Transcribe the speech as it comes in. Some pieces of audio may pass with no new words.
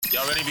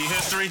Y'all ready to be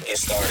history? Get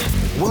started.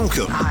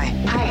 Welcome. Hi.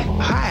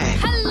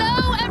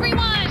 Hello,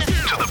 everyone.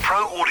 To the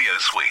Pro Audio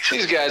Suite.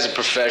 These guys are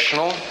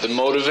professional. They're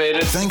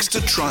motivated. Thanks to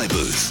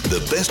TriBooth, the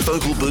best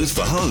vocal booth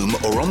for home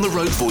or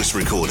on-the-road voice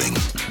recording.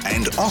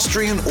 And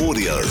Austrian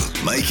Audio,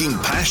 making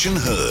passion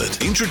heard.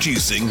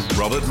 Introducing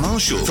Robert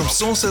Marshall from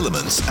Source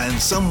Elements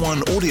and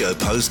Someone Audio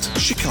Post,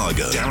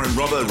 Chicago. Darren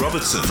Robbo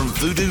Robertson from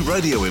Voodoo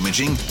Radio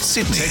Imaging,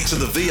 Sydney. Tech to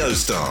the VO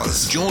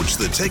Stars, George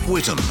the Tech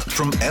Whittam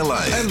from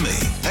LA. And me,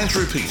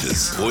 Andrew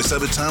Peters,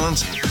 voiceover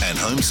talent and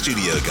home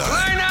studio guy.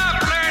 Line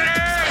up,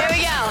 learner! Here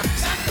we go.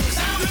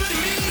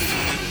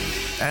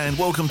 And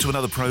welcome to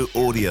another Pro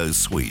Audio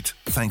Suite.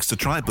 Thanks to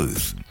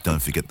TriBooth.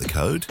 Don't forget the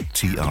code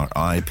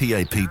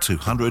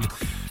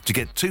TRIPAP200 to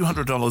get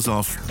 $200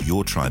 off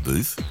your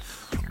TriBooth.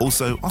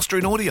 Also,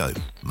 Austrian Audio,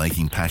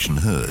 making passion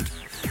heard.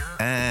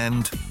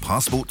 And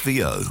Passport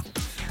VO,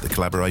 the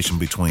collaboration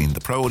between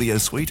the Pro Audio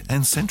Suite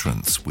and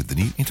Centrance, with the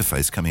new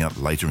interface coming out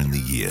later in the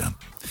year.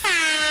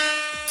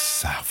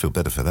 So, I feel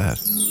better for that.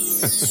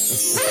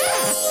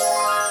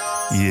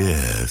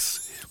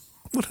 Yes.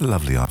 What a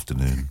lovely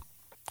afternoon.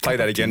 Play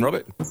that again,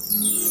 Robert.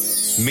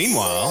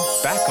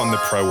 Meanwhile, back on the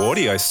Pro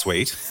Audio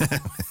Suite.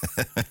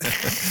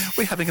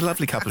 We're having a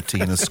lovely cup of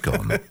tea and a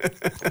scone.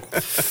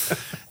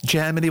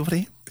 Jam,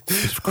 anybody?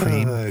 Bit of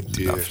cream. Oh,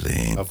 dear.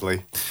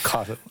 Lovely.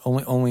 Clotted.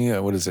 Only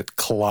what is it?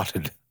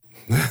 Clotted.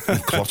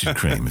 Clotted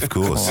cream, of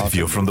course. If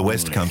you're from the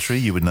West Country,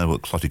 you would know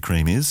what clotted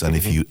cream is. And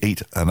if you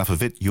eat enough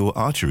of it, your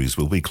arteries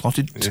will be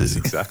clotted too. Yes,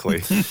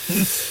 exactly.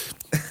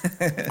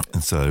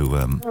 And so...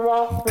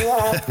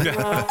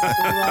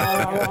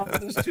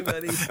 There's too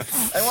many.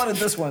 I wanted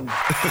this one.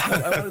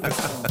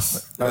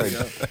 All right,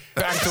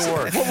 back to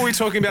work. What were we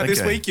talking about this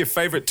Okay. week? Your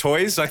favourite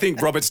toys? I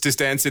think Robert's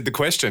just answered the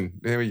question.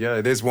 There we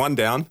go. There's one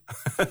down.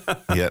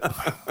 Yep.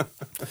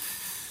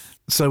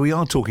 So we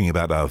are talking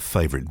about our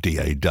favourite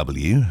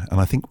DAW, and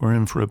I think we're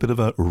in for a bit of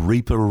a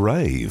Reaper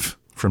rave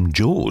from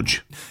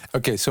George.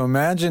 Okay, so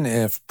imagine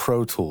if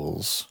Pro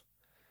Tools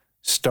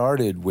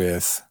started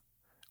with,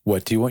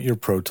 what do you want your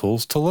Pro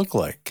Tools to look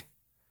like?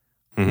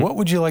 Mm-hmm. What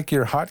would you like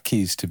your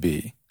hotkeys to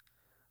be?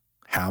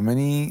 How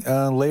many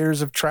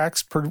layers of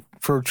tracks per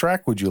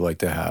track would you like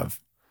to have?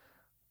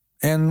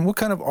 And what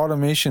kind of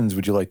automations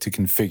would you like to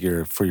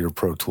configure for your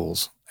Pro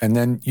Tools? And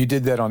then you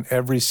did that on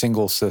every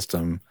single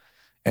system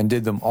and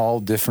did them all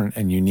different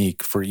and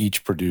unique for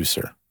each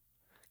producer.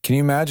 Can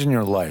you imagine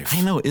your life?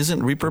 I know,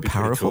 isn't Reaper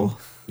powerful? Cool.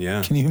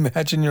 Yeah. Can you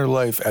imagine your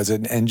life as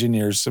an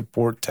engineer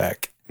support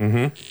tech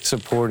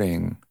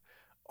supporting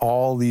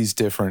all these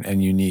different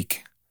and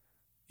unique,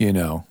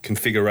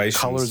 Configurations.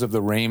 colors of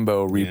the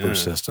rainbow Reaper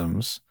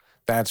systems?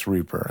 That's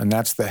Reaper. And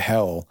that's the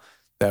hell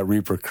that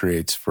Reaper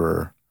creates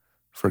for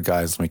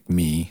guys like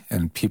me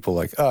and people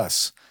like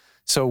us.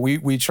 So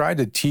we tried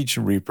to teach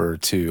Reaper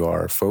to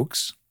our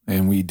folks,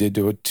 and we did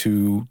do it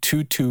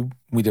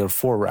we did a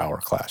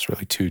 4-hour class,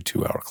 really, 2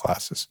 2-hour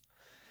classes.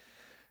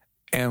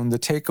 And the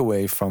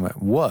takeaway from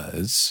it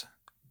was,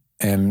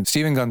 and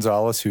Steven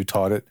Gonzalez, who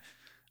taught it,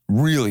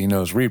 really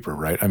knows Reaper,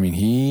 right? I mean,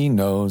 he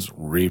knows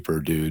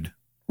Reaper, dude.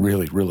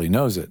 Really, really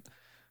knows it.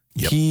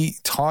 Yep. He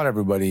taught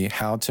everybody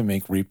how to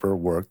make Reaper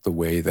work the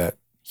way that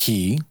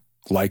he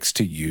likes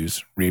to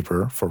use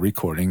Reaper for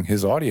recording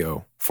his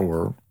audio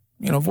for,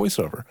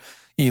 voiceover,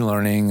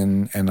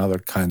 e-learning and other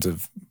kinds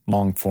of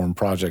long-form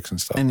projects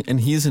and stuff. And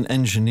he's an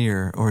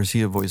engineer, or is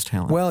he a voice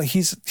talent? Well,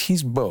 he's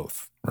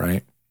both,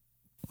 right?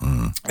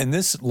 And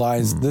this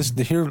lies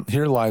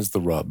here lies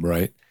the rub,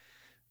 right?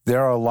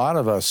 There are a lot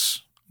of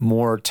us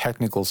more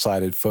technical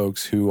sided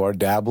folks who are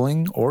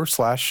dabbling or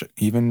 /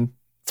 even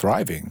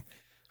thriving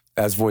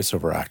as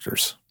voiceover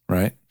actors,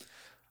 right?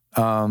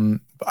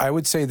 I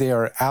would say they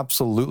are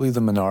absolutely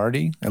the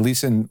minority, at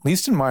least in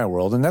my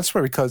world, and that's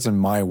because in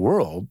my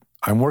world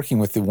I'm working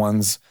with the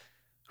ones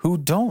who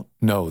don't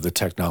know the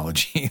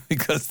technology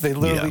because they're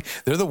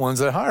the ones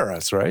that hire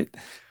us, right?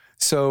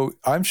 So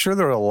I'm sure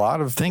there are a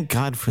lot of... Thank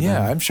God for that.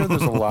 Yeah, I'm sure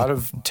there's a lot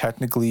of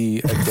technically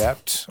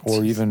adept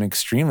or even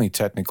extremely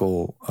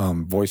technical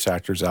voice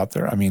actors out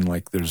there. I mean,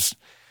 like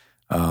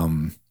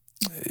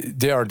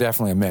there are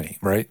definitely many,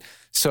 right?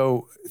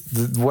 So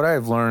what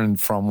I've learned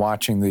from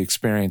watching the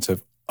experience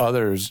of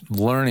others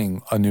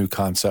learning a new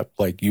concept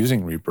like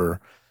using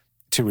Reaper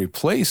to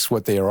replace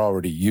what they are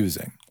already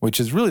using, which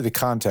is really the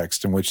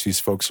context in which these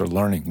folks are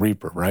learning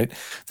Reaper, right?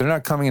 They're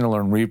not coming in to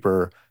learn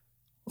Reaper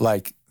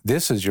like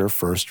this is your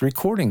first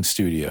recording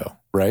studio,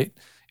 right?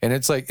 And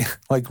it's like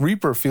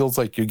Reaper feels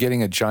like you're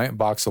getting a giant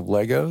box of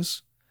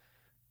Legos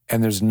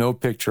and there's no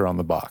picture on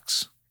the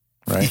box,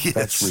 right? Yes.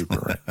 That's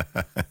Reaper,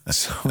 right?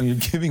 So you're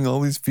giving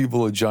all these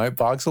people a giant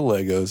box of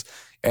Legos,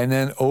 and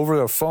then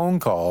over a phone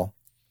call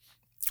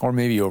or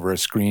maybe over a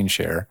screen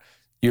share,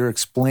 you're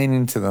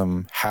explaining to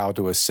them how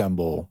to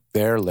assemble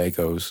their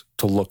Legos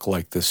to look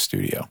like this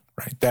studio,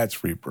 right?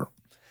 That's Reaper.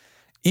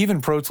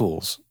 Even Pro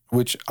Tools,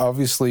 which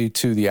obviously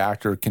to the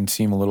actor can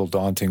seem a little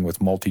daunting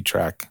with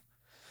multi-track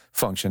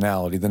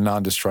functionality, the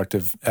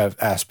non-destructive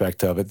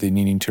aspect of it, the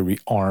needing to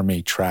rearm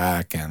a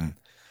track and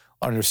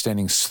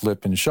understanding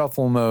slip and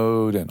shuffle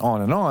mode and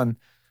on,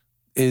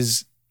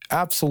 is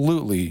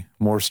absolutely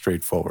more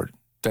straightforward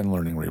than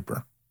learning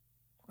Reaper.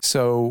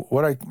 So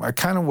what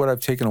I've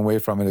taken away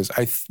from it is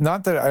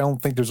not that I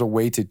don't think there's a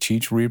way to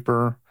teach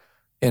Reaper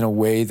in a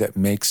way that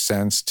makes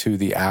sense to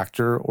the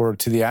actor or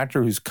to the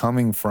actor who's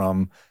coming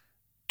from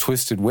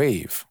Twisted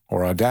Wave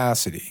or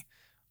Audacity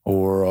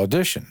or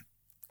Audition.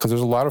 Because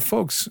there's a lot of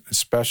folks,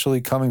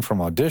 especially coming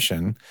from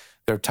Audition,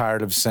 they're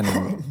tired of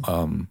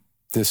sending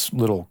this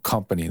little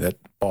company that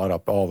bought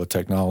up all the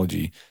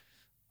technology,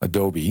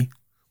 Adobe.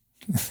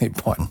 They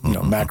bought,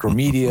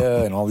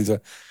 Macromedia and all these.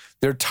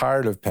 They're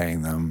tired of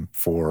paying them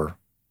for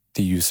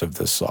the use of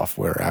this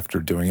software after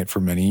doing it for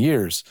many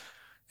years.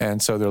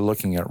 And so they're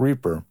looking at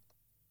Reaper.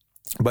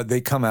 But they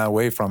come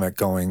away from it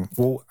going,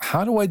 well,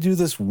 how do I do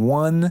this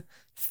one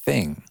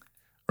thing,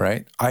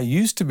 right? I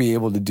used to be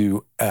able to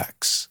do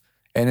X.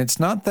 And it's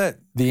not that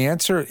the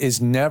answer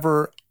is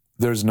never,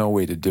 there's no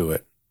way to do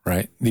it,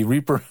 right? The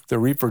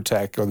Reaper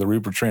tech or the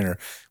Reaper trainer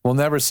will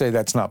never say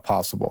that's not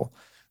possible.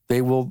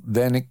 They will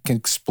then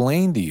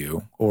explain to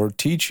you or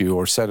teach you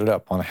or set it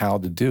up on how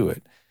to do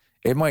it.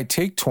 It might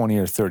take 20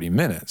 or 30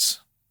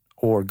 minutes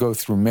or go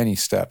through many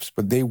steps,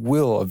 but they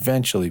will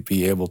eventually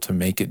be able to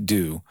make it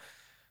do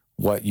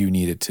what you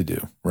need it to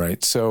do,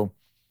 right? So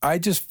I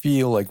just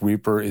feel like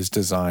Reaper is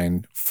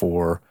designed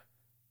for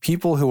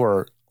people who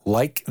are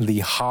like the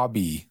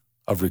hobby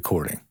of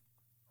recording,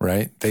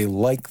 right? They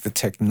like the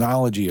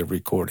technology of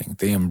recording.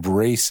 They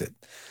embrace it.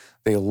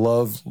 They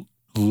love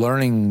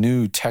learning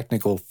new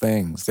technical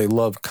things. They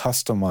love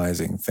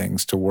customizing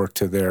things to work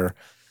to their,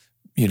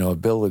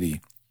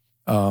 ability.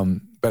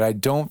 But I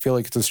don't feel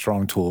like it's a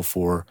strong tool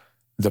for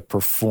the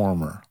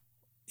performer.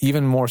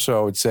 Even more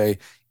so, I would say,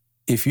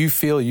 if you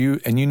feel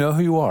and you know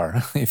who you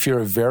are, if you're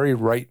a very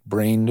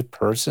right-brained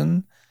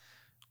person,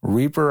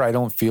 Reaper, I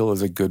don't feel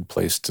is a good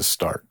place to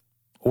start,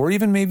 or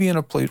even maybe in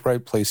a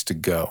right place to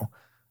go.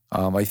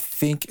 I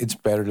think it's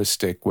better to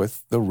stick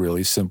with the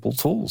really simple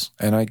tools.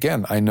 And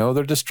again, I know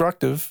they're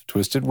destructive.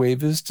 Twisted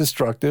Wave is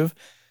destructive.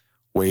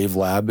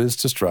 WaveLab is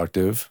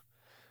destructive.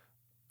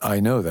 I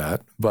know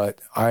that,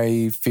 but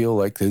I feel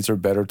like these are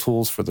better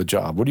tools for the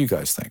job. What do you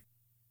guys think?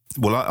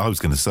 Well, I was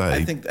going to say,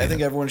 I think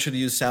everyone should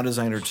use Sound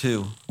Designer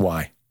too.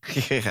 Why?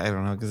 I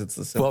don't know, because it's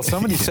the simple. Well,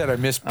 somebody said I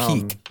missed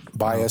Peak.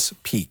 Bias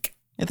Peak.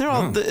 Yeah, they're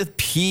all the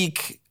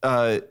Peak.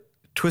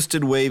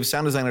 Twisted Wave,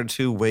 Sound Designer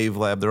 2,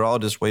 WaveLab, they're all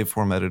just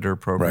waveform editor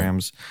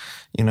programs.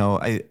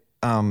 Right.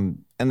 And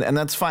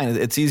that's fine.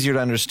 It's easier to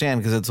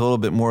understand because it's a little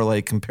bit more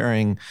like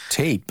comparing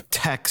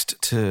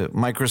text to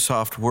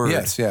Microsoft Word.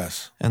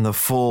 Yes. And the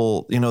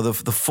full,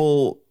 the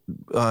full,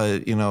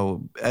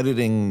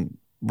 editing,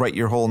 write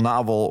your whole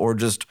novel or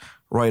just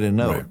write a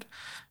note. Right.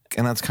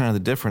 And that's kind of the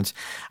difference.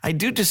 I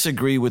do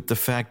disagree with the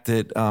fact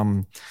that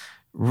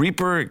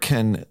Reaper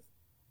can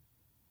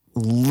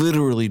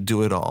literally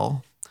do it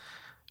all.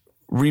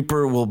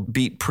 Reaper will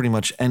beat pretty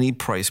much any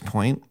price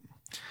point.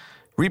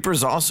 Reaper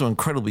is also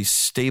incredibly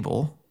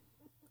stable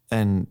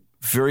and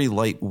very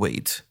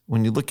lightweight.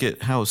 When you look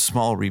at how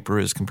small Reaper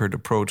is compared to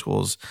Pro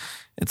Tools,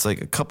 it's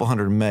like a couple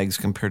hundred megs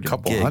compared to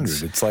gigs.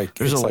 Hundred. It's like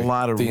there's a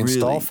lot of the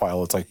install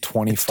file. It's like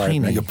 25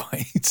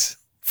 megabytes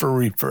for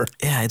Reaper.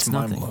 Yeah, it's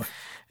nothing.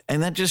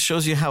 And that just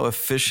shows you how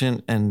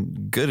efficient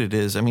and good it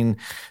is. I mean,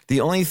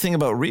 the only thing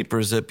about Reaper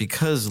is that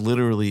because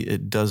literally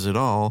it does it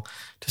all,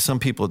 to some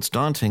people it's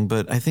daunting,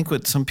 but I think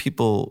what some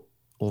people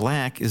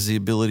lack is the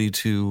ability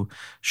to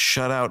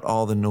shut out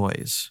all the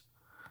noise.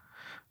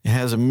 It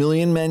has a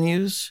million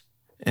menus.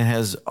 It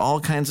has all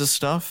kinds of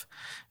stuff.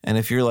 And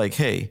if you're like,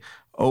 hey,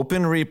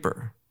 open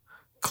Reaper,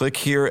 click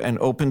here and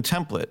open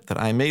template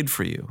that I made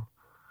for you.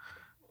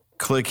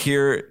 Click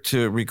here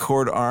to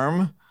record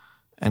ARM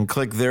and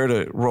click there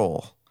to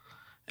roll.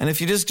 And if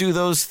you just do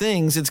those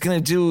things, it's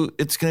going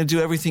to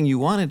do everything you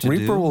want it to do.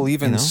 Reaper will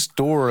even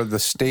store the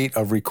state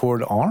of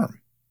record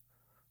ARM.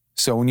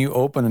 So when you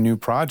open a new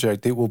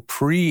project, it will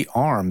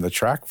pre-ARM the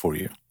track for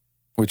you,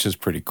 which is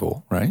pretty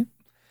cool, right?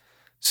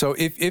 So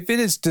if it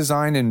is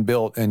designed and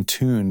built and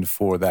tuned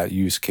for that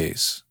use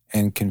case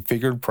and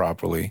configured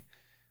properly,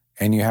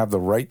 and you have the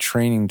right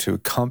training to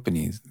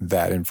accompany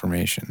that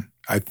information,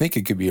 I think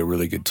it could be a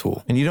really good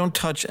tool. And you don't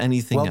touch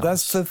anything else. Well,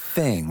 that's the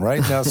thing,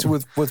 right? Now, so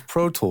with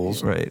Pro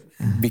Tools, right,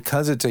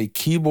 because it's a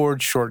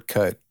keyboard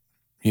shortcut,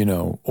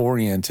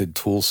 oriented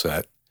tool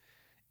set,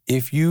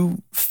 if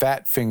you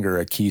fat finger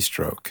a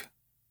keystroke,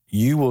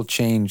 you will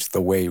change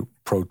the way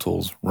Pro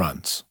Tools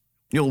runs.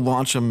 You'll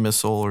launch a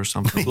missile or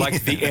something.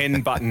 Like the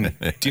N button.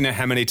 Do you know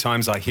how many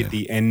times I hit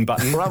the N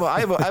button? Rob,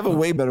 I have a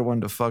way better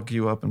one to fuck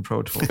you up in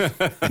Pro Tools.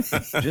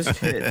 Just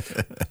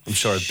hit. I'm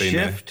sure I've been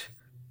there. Shift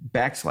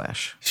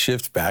backslash.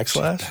 Shift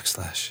backslash?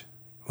 Backslash.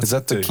 Is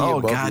that the key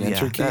above the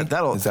enter key?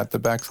 Is that the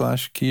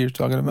backslash key you're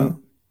talking about?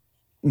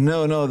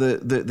 No,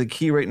 the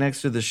key right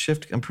next to the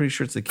shift. I'm pretty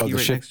sure it's the key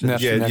right next to the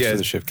shift. Next to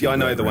the shift key. Yeah, I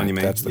know the one you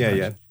mean. That's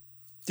the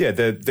Yeah,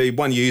 the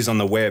one you use on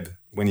the web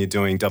when you're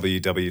doing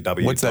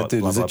www. What's that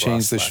do? Does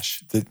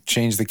it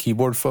change the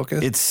keyboard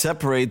focus? It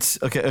separates.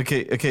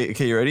 Okay.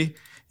 You ready?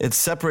 It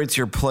separates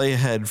your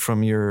playhead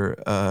from your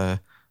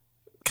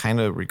kind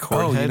of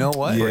record head. You know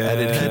what?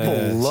 Yeah.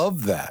 People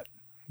love that.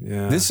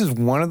 Yeah. This is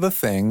one of the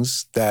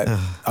things that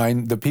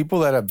the people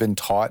that have been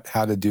taught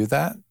how to do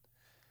that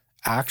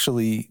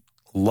actually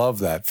love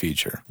that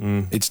feature.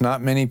 It's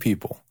not many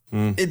people.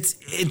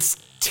 It's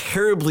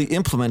terribly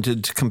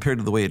implemented compared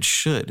to the way it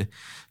should.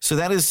 So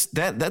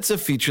that's a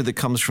feature that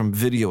comes from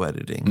video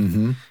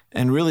editing,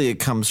 and really it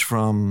comes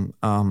from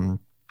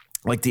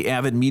like the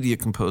Avid Media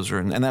Composer,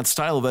 and that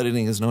style of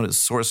editing is known as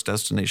source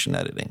destination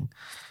editing,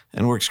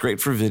 and works great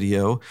for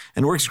video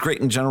and works great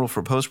in general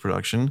for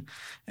post-production.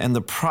 And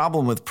the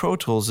problem with Pro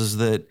Tools is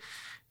that,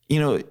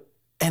 and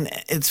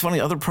it's funny,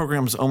 other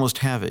programs almost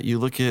have it. You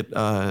look at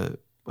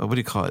what do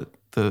you call it?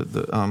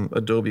 The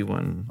Adobe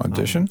one.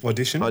 Audition?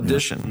 Audition.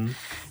 Audition.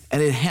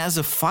 And it has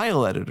a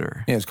file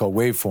editor. Yeah, it's called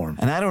Waveform.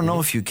 And I don't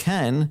know if you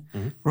can,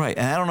 right?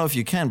 And I don't know if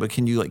you can, but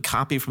can you like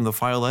copy from the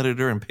file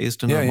editor and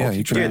paste into Yeah,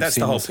 you can that's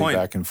the whole point.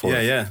 Back and forth.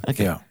 Yeah.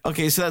 Okay. Yeah.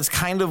 Okay, so that's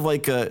kind of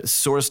like a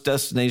source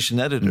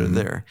destination editor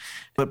there.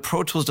 But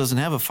Pro Tools doesn't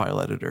have a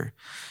file editor.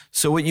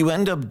 So what you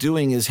end up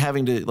doing is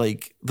having to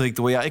like the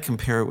way I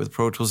compare it with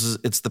Pro Tools is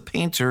it's the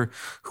painter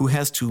who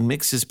has to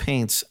mix his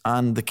paints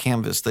on the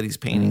canvas that he's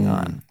painting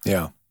on.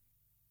 Yeah.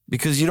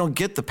 Because you don't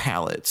get the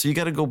palette. So you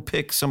got to go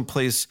pick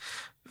someplace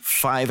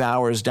 5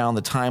 hours down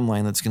the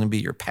timeline that's going to be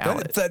your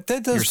palette. That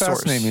does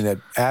fascinate me that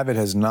Avid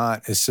has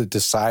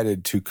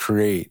decided to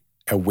create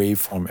a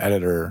waveform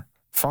editor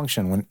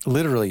function when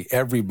literally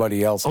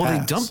everybody else has.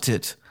 They dumped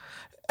it.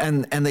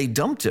 And they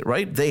dumped it,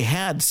 right? They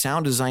had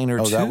Sound Designer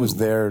 2. That was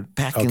their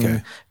back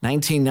in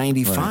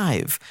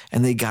 1995,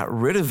 and they got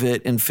rid of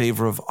it in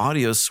favor of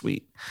Audio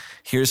Suite.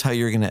 Here's how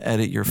you're going to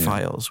edit your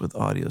files with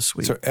Audio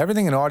Suite. So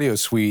everything in Audio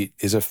Suite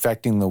is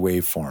affecting the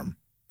waveform.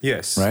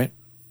 Yes. Right?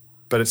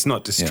 But it's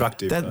not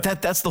destructive.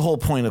 That's the whole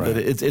point of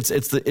it. It's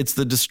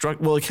the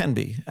destruct. Well, it can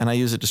be, and I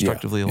use it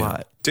destructively a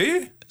lot. Do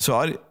you?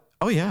 So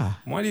oh yeah.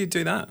 Why do you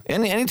do that?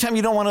 Anytime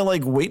you don't want to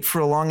like wait for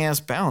a long ass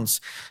bounce,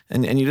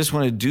 and you just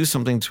want to do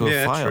something to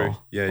a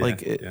file, true.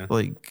 like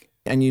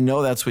and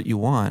that's what you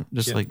want,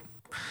 just like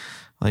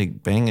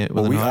bang it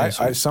with an Audio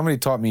Suite. Somebody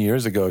taught me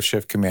years ago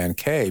Shift Command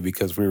K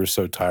because we were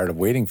so tired of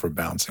waiting for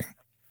bouncing.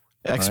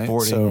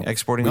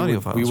 Exporting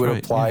audio files. We would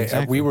apply.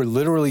 Exactly. We were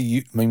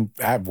literally.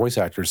 Voice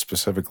actors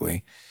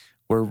specifically,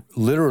 were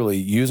literally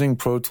using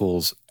Pro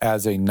Tools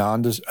as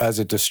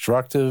a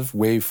destructive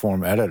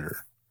waveform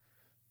editor,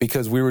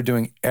 because we were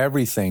doing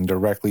everything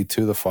directly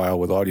to the file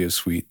with Audio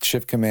Suite,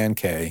 Shift Command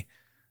K,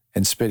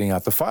 and spitting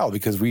out the file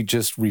because we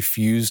just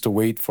refused to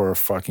wait for a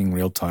fucking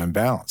real time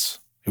bounce.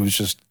 It was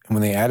just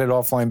when they added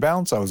offline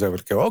bounce, I was able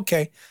to go,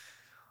 okay,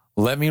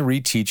 let me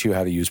reteach you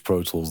how to use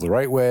Pro Tools the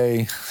right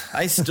way.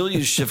 I still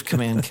use Shift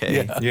Command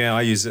K. Yeah,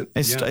 I use it.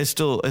 I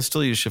still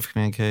use Shift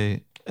Command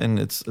K, and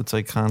it's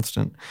like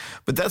constant.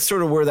 But that's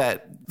sort of where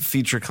that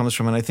feature comes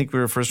from. And I think we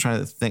were first trying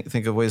to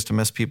think of ways to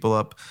mess people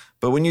up.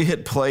 But when you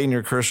hit play and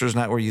your cursor is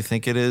not where you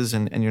think it is,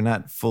 and you're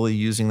not fully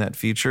using that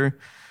feature,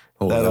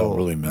 that'll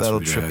really mess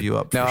with your trip head. you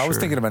up. Now, I was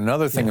thinking of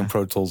another thing in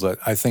Pro Tools that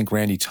I think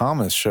Randy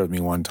Thomas showed me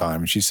one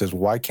time. She says,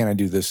 why can't I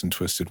do this in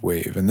Twisted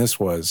Wave? And this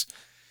was,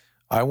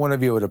 I want to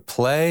be able to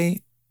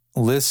play,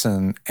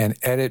 listen, and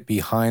edit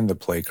behind the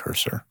play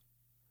cursor.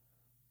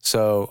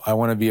 So I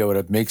want to be able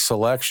to make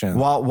selections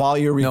while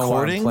you're recording,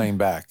 while I'm playing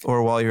back,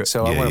 or while you're.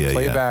 So I want to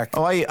play back.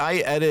 Oh,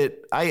 I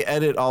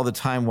edit all the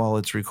time while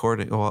it's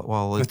recording.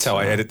 While it's, that's how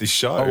I edit this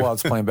show. Oh, while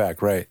it's playing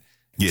back, right?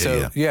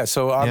 So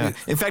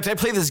in fact, I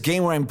play this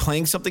game where I'm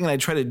playing something and I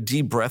try to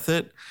de-breath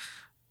it,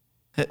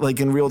 like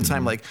in real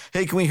time. Like,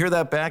 hey, can we hear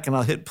that back? And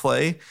I'll hit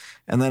play,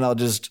 and then I'll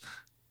just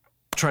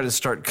try to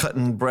start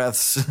cutting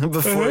breaths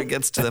before it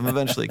gets to them.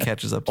 Eventually, it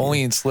catches up to Only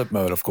you. in slip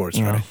mode, of course,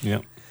 right?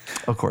 Yeah.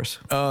 Of course.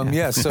 I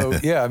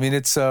mean,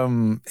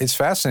 it's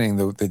fascinating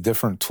the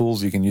different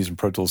tools you can use in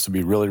Pro Tools to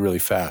be really, really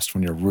fast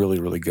when you're really,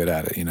 really good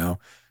at it,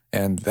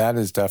 And that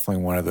is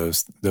definitely one of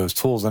those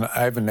tools. And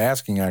I've been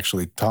asking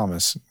actually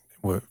Thomas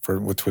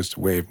with Twisted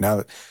Wave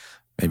now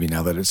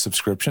that it's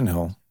subscription,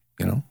 he'll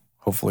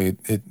hopefully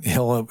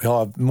he'll have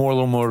a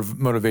little more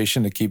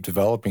motivation to keep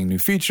developing new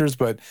features.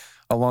 But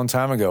a long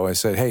time ago, I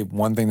said, hey,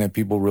 one thing that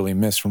people really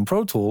miss from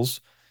Pro Tools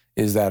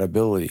is that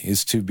ability,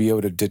 is to be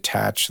able to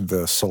detach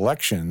the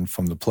selection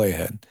from the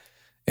playhead.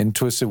 In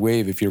Twisted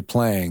Wave, if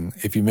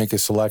you make a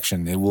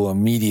selection, it will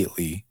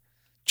immediately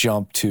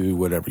jump to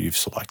whatever you've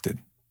selected.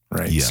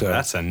 Right. Yeah. So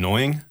that's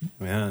annoying.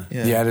 Yeah.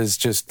 It is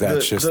just the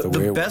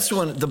way it works.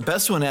 The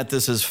best one at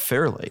this is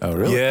Fairlight. Oh,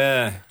 really?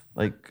 Yeah.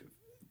 Like,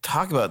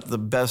 talk about the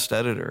best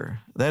editor.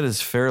 That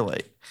is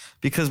Fairlight.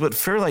 Because what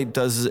Fairlight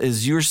does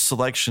is your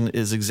selection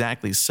is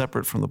exactly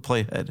separate from the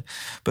playhead.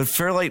 But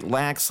Fairlight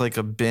lacks like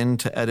a bin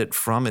to edit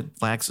from. It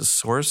lacks a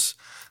source.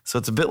 So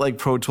it's a bit like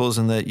Pro Tools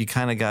in that you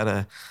kind of got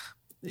to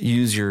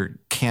use your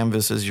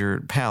canvas as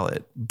your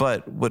palette.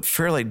 But what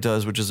Fairlight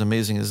does, which is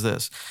amazing, is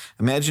this.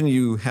 Imagine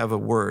you have a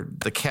word.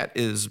 The cat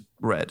is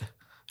red,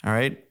 all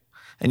right?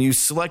 And you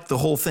select the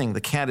whole thing.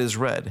 The cat is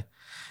red.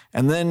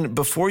 And then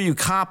before you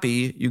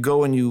copy, you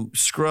go and you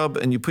scrub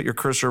and you put your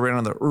cursor right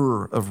on the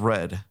of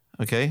red,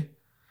 okay?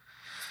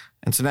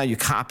 And so now you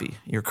copy.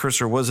 Your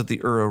cursor was at the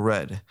of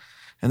red.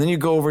 And then you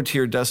go over to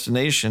your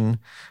destination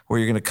where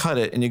you're going to cut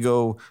it, and you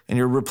go and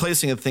you're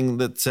replacing a thing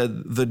that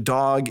said the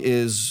dog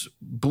is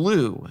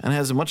blue and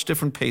has a much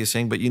different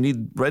pacing, but you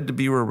need red to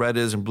be where red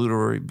is and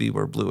blue to be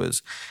where blue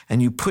is.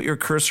 And you put your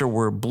cursor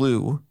where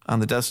blue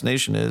on the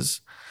destination is,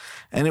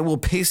 and it will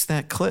paste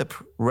that clip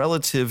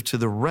relative to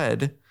the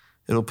red.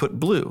 It'll put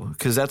blue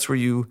because that's where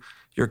your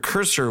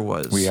cursor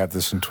was. We have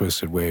this in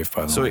Twisted Wave,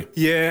 by the way.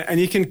 Yeah, and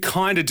you can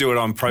kind of do it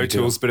on Pro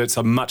Tools, but it's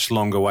a much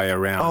longer way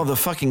around. Oh, the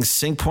fucking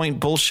sync point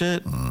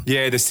bullshit?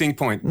 Yeah, the sync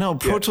point. No,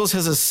 Pro Tools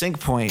has a sync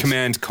point.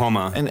 Command,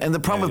 comma. And the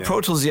problem with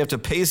Pro Tools is you have to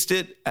paste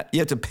it. You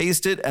have to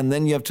paste it, and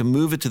then you have to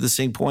move it to the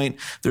sync point.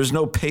 There's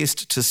no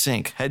paste to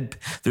sync.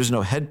 There's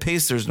no head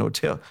paste. There's no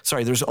tail.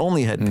 Sorry, there's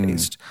only head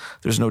paste.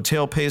 There's no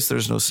tail paste.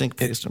 There's no sync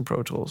paste in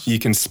Pro Tools. You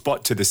can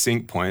spot to the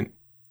sync point.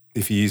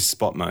 If you use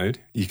spot mode,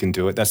 you can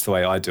do it. That's the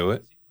way I do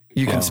it.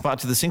 You can spot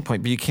to the sync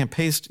point, but you can't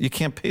paste. You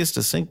can't paste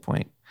a sync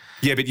point.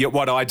 Yeah, but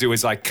what I do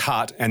is I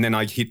cut and then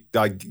I hit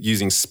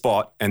using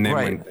spot and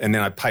then and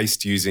then I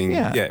paste using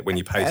when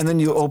you paste. And then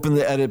you open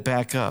the edit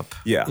back up.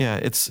 Yeah,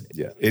 it's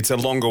a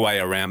longer way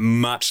around,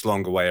 much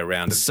longer way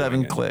around.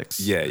 7 clicks.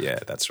 Yeah,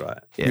 that's right.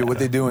 Yeah, what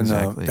they do in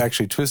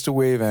actually Twisted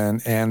Wave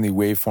and the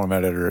waveform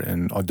editor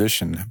in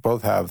Audition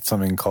both have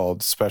something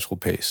called special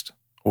paste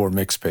or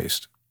mix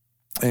paste,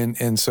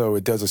 and so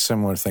it does a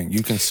similar thing.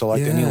 You can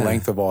select any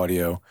length of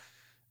audio.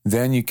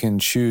 Then you can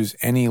choose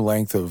any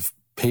length of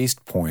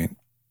paste point,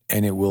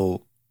 and it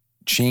will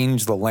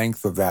change the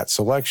length of that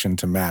selection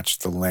to match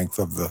the length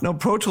of the... No,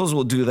 Pro Tools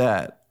will do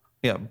that.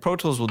 Yeah, Pro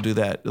Tools will do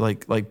that,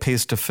 like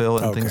paste to fill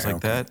and things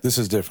like that. This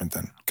is different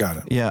then. Got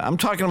it. Yeah, I'm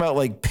talking about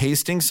like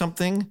pasting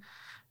something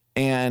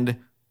and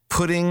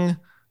putting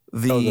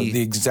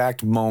the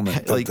exact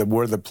moment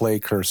where the play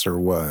cursor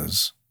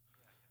was.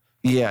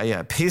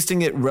 Yeah.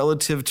 Pasting it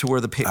relative to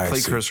where the play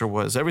cursor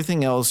was.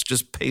 Everything else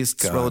just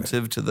pastes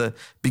relative to the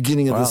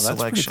beginning of the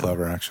selection. That's pretty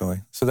clever,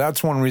 actually. So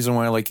that's one reason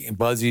why, like,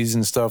 Buzzies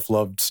and stuff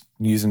loved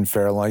using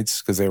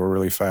Fairlights because they were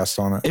really fast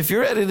on it. If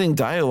you're editing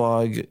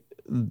dialogue,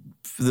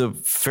 the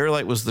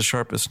Fairlight was the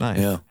sharpest knife.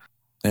 Yeah,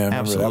 I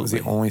remember that was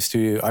the only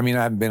studio. I mean,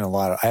 I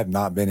have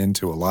not been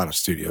into a lot of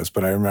studios,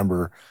 but I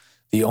remember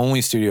the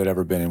only studio I'd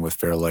ever been in with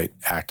Fairlight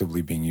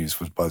actively being used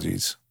was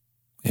Buzzies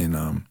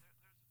in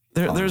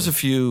There's a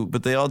few,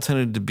 but they all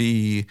tended to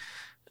be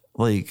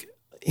like,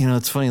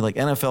 it's funny, like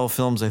NFL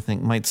films, I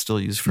think, might still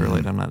use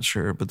Fairlight. I'm not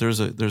sure, but there's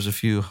a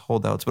few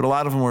holdouts, but a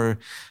lot of them were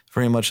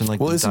very much in like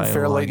the isn't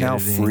Fairlight now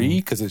editing. free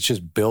because it's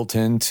just built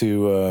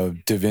into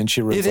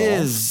DaVinci Resolve?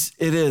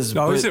 It is.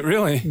 Oh, is it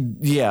really?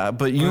 Yeah,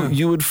 but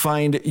you would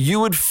find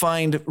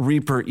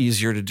Reaper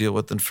easier to deal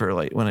with than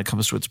Fairlight when it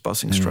comes to its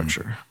busing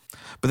structure.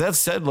 But that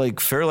said, like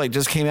Fairlight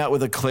just came out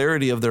with a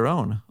Clarity of their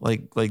own.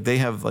 Like they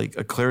have like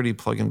a Clarity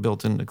plugin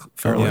built into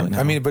Fairlight.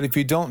 I mean, but if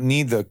you don't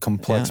need the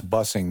complex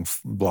busing,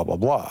 blah blah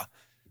blah,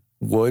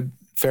 would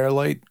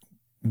Fairlight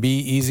be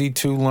easy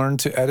to learn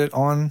to edit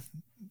on?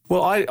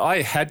 Well,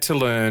 I had to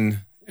learn,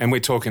 and we're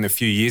talking a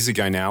few years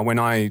ago now. When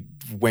I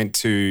went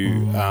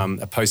to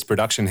a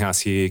post-production house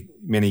here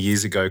many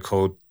years ago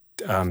called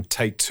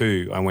Take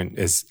Two, I went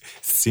as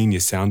senior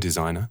sound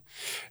designer.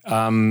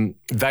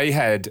 They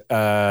had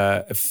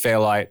a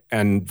Fairlight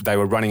and they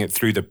were running it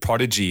through the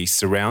Prodigy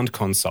surround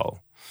console.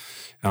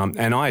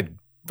 And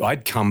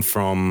I'd come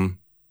from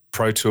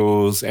Pro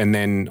Tools and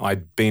then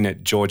I'd been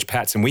at George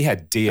Pat's and we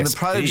had DSP. And the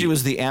Prodigy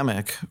was the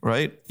Amic,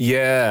 right?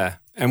 Yeah.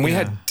 And we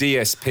had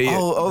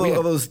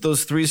DSP.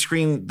 Those three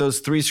screen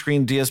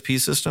DSP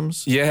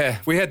systems. Yeah,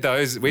 we had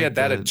those. We had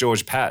that at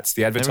George Pat's,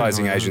 the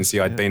advertising agency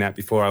I'd been at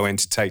before I went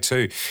to Take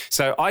Two.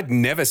 So I'd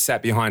never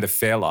sat behind a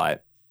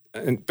Fairlight,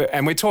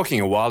 and we're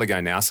talking a while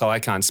ago now, so I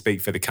can't speak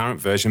for the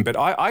current version. But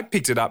I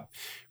picked it up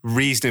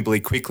reasonably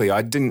quickly.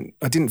 I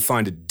didn't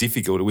find it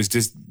difficult. It was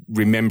just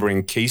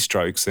remembering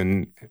keystrokes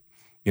and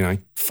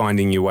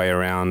finding your way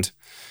around.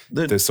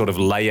 The sort of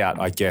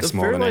layout, I guess,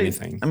 more than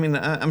anything. I mean,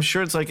 I'm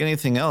sure it's like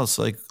anything else.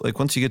 Like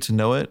once you get to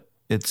know it,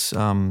 it's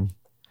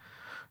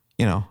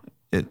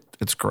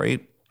it's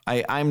great.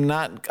 I'm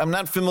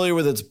not familiar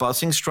with its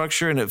busing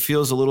structure, and it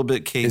feels a little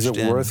bit caged in. Is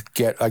it worth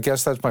I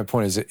guess that's my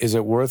point. Is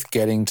it worth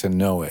getting to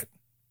know it?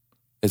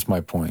 Is my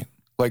point.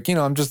 Like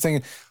I'm just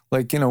thinking.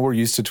 Like we're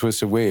used to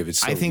Twisted Wave. It's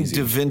so I think easy.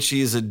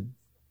 DaVinci is a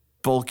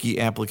bulky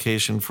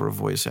application for a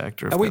voice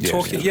actor. Are we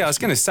talking? Yeah, I was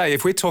going to say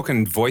if we're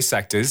talking voice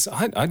actors,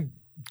 I'd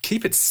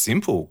keep it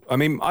simple. I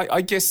mean, I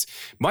guess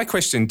my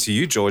question to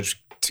you,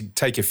 George, to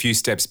take a few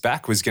steps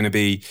back was going to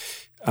be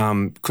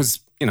because,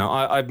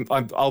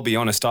 I'll be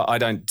honest, I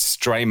don't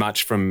stray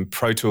much from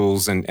Pro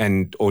Tools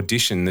and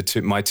Audition,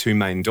 my two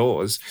main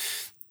DAWs.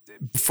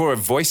 For a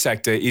voice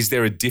actor, is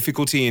there a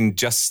difficulty in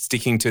just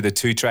sticking to the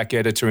 2-track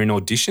editor in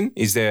Audition?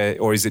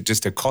 Or is it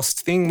just a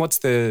cost thing? What's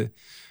the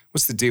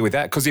deal with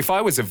that? Because if I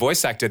was a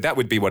voice actor, that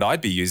would be what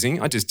I'd be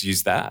using. I'd just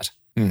use that.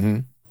 Mm-hmm.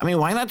 I mean,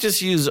 why not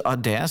just use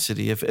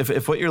Audacity?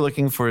 If what you're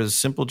looking for is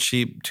simple,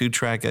 cheap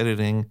 2-track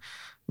editing,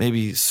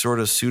 maybe sort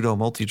of pseudo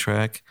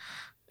multi-track,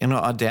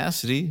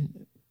 Audacity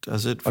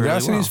does it fairly well.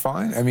 Audacity's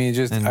fine. I mean,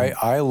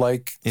 I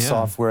like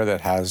software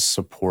that has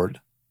support.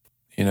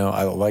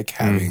 I like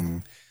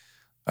having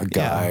a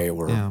guy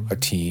or a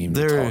team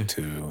to talk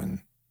to.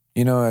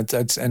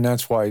 And,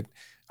 that's why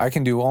I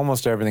can do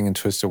almost everything in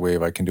Twisted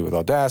Wave I can do with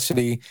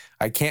Audacity.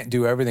 I can't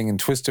do everything in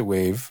Twisted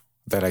Wave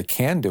that I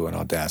can do in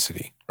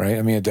Audacity, right?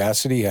 I mean,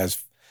 Audacity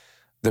has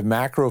the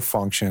macro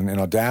function in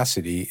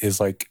Audacity is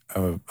like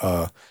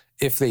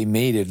if they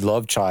mated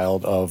love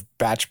child of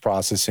batch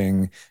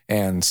processing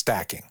and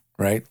stacking,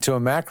 right? To a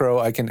macro,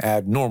 I can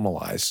add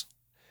normalize.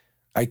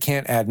 I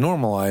can't add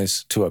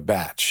normalize to a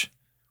batch,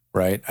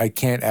 right? I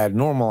can't add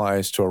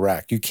normalize to a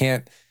rack. You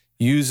can't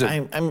use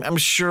it. I'm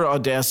sure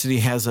Audacity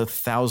has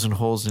 1,000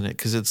 holes in it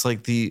because it's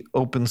like the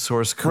open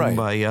source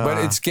Kumbaya.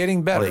 But it's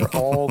getting better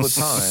all the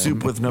time.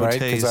 Soup with no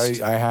taste. Because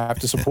I have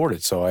to support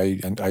it, so I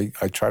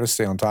try to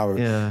stay on top of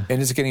it. Yeah.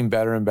 And it's getting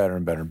better and better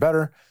and better and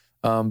better.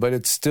 But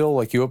it's still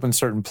like you open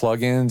certain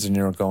plugins and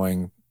you're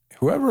going,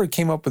 whoever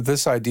came up with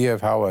this idea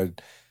of how a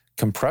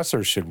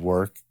compressor should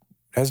work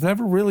has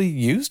never really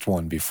used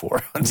one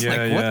before. It's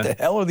what the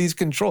hell are these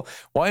control?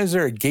 Why is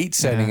there a gate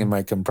setting in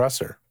my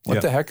compressor?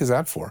 What the heck is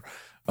that for?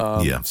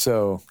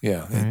 So,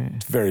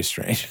 it's very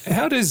strange.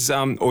 How does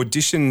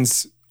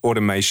Audition's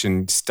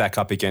automation stack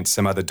up against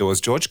some other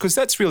DAWs, George? Because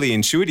that's really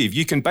intuitive.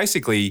 You can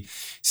basically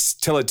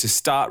tell it to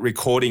start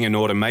recording an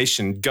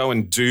automation, go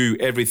and do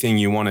everything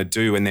you want to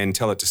do, and then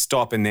tell it to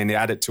stop and then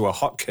add it to a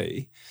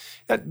hotkey.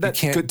 You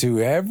can't do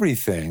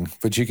everything,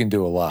 but you can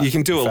do a lot. You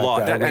can do a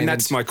lot. And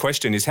that's my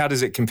question is how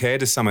does it compare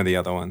to some of the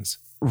other ones?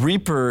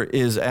 Reaper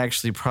is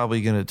actually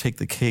probably going to take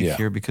the cake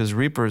here because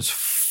Reaper is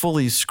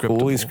fully scriptable.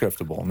 Fully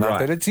scriptable. Not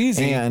that it's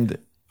easy. And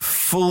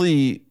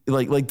fully,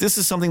 like this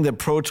is something that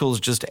Pro Tools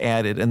just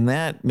added, and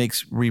that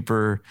makes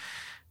Reaper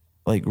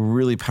like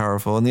really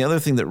powerful. And the other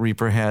thing that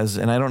Reaper has,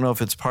 and I don't know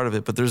if it's part of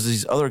it, but there's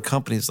these other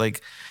companies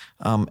like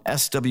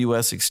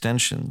SWS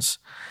Extensions,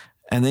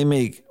 and they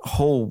make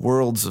whole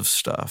worlds of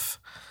stuff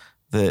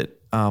that,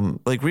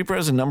 like Reaper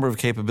has a number of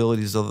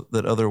capabilities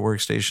that other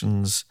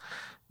workstations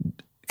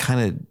kind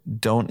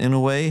of don't in a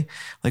way.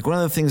 Like one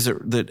of the things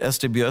that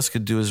SWS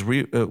could do is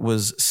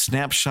was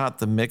snapshot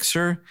the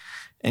mixer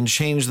and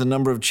change the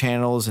number of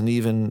channels and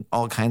even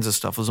all kinds of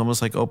stuff. It was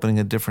almost like opening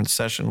a different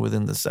session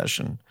within the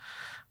session.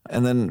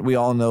 And then we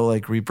all know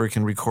like Reaper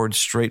can record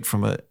straight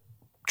from a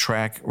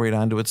track right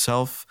onto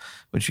itself,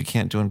 which you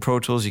can't do in Pro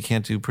Tools. You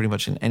can't do pretty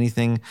much in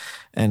anything.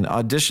 And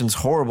Audition's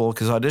horrible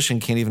because Audition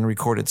can't even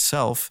record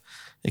itself.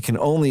 It can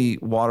only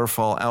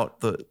waterfall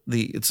out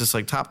it's just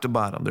like top to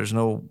bottom. There's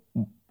no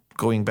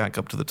going back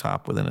up to the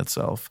top within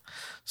itself.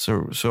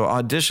 So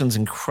Audition's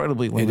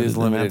incredibly limited. It is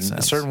limited. In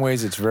in certain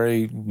ways, it's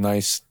very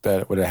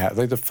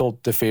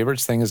the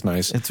favorites thing is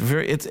nice.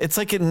 It's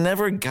like it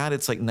never got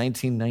its like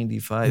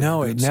 1995.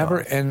 No, it never.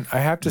 And I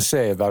have to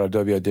say about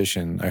Adobe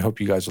Audition, I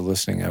hope you guys are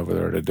listening over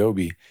there at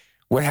Adobe.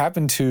 What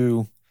happened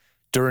to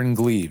Duran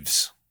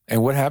Gleaves?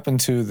 And what happened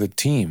to the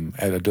team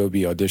at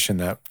Adobe Audition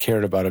that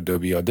cared about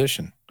Adobe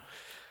Audition?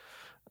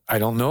 I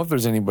don't know if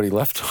there's anybody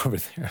left over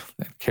there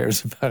that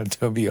cares about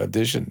Adobe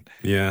Audition.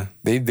 Yeah.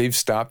 They've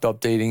stopped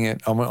updating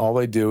it. All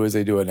they do is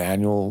they do an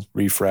annual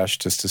refresh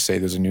just to say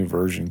there's a new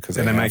version.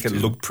 And they make it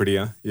look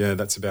prettier. Yeah,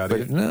 that's about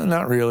it. No,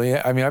 not really.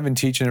 I mean, I've been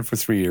teaching it for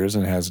 3 years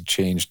and it hasn't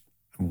changed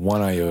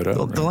one iota.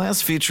 The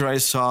last feature I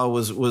saw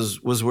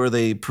was where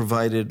they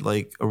provided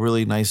like a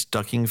really nice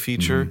ducking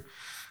feature. Mm-hmm.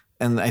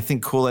 And I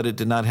think cool that it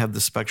did not have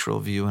the spectral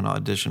view in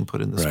Audition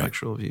put in the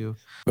spectral view.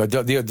 But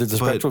the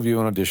spectral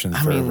view in Audition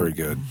is very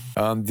good.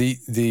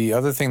 The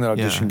other thing that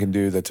Audition can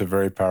do that's a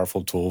very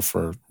powerful tool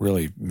for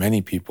really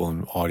many people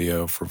in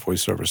audio, for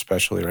voiceover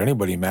especially, or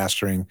anybody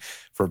mastering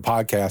for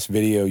podcast,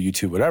 video,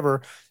 YouTube,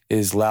 whatever,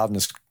 is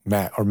loudness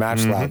match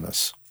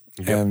loudness.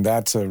 Yep. And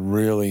that's a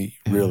really,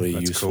 really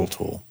useful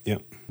tool.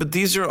 Yep. But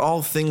these are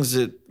all things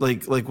that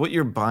like what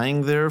you're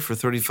buying there for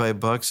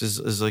 $35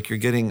 is like you're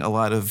getting a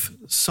lot of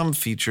some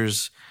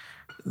features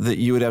that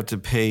you would have to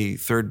pay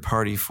third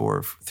party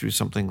for through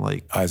something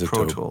like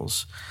Pro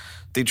Tools.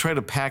 They try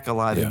to pack a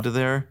lot into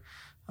there.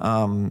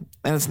 And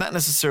it's not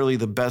necessarily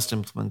the best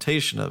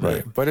implementation of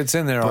it. But it's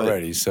in there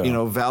already.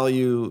 So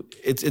value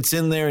it's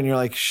in there and you're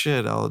like,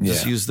 shit, I'll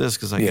just use this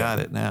because I got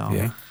it now.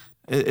 Yeah.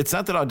 It's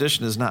not that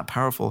Audition is not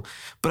powerful,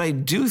 but I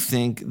do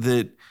think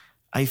that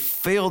I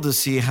fail to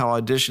see how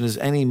Audition is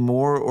any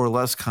more or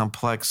less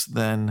complex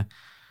than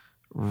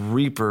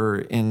Reaper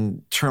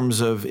in terms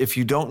of if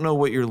you don't know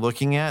what you're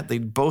looking at, they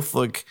both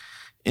look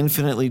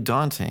infinitely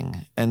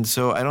daunting. And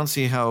so I don't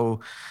see how,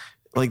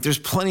 like, there's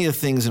plenty of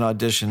things in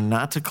Audition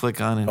not to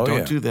click on and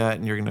don't do that,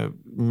 and you're going to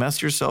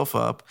mess yourself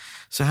up.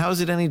 So how is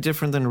it any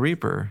different than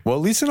Reaper? Well,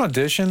 at least in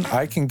Audition,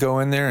 I can go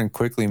in there and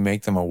quickly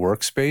make them a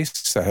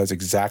workspace that has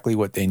exactly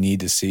what they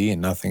need to see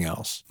and nothing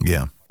else.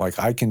 Yeah. Like,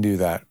 I can do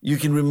that. You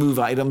can remove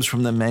items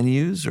from the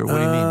menus, or what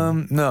do you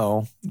mean?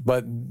 No,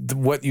 but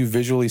what you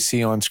visually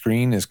see on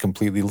screen is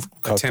completely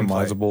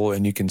customizable,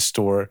 and you can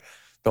store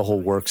the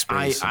whole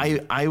workspace.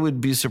 I would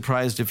be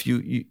surprised if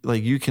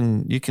you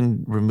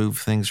can remove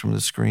things from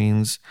the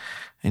screens,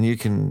 and you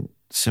can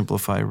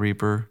simplify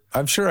Reaper.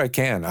 I'm sure I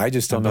can. I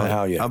just don't know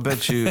how yet. I'll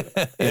bet you.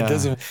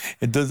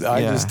 It does.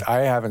 I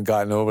haven't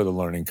gotten over the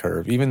learning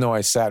curve. Even though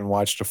I sat and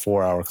watched a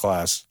 4-hour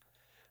class,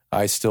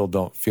 I still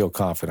don't feel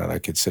confident I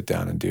could sit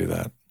down and do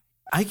that.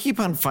 I keep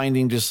on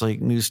finding just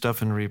like new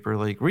stuff in Reaper.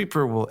 Like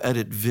Reaper will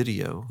edit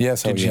video.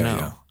 Yes, Did you know?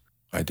 yeah.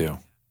 I do.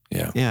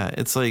 Yeah. Yeah,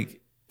 it's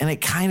like, and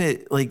it kind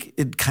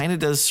of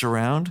does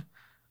surround,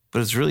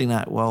 but it's really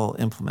not well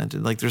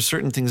implemented. Like there's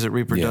certain things that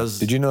Reaper does.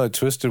 Did you know that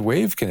Twisted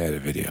Wave can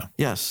edit video?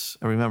 Yes,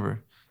 I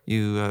remember.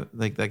 You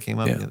like that came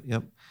up. Yeah.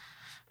 Yep.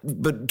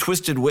 But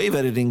Twisted Wave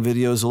editing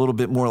video is a little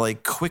bit more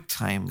like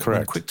QuickTime.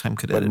 Correct. QuickTime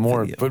could but edit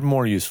more, video. but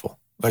more useful.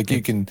 Like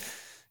you can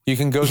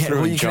go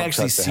through and you can jump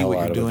actually cut the see hell what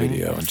out you're of the doing.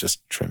 video and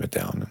just trim it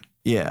down.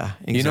 Yeah,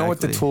 exactly. You know what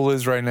the tool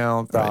is right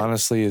now? That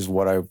honestly is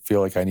what I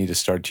feel like I need to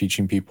start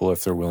teaching people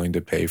if they're willing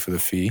to pay for the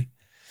fee,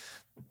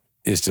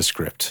 is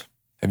Descript.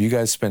 Have you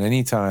guys spent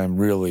any time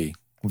really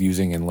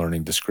using and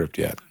learning Descript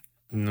yet?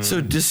 No. So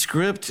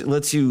Descript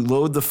lets you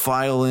load the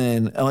file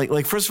in.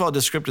 Like first of all,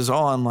 Descript is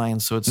all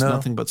online, so it's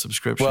nothing but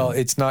subscription. Well,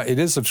 it's not. It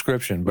is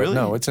subscription, but really?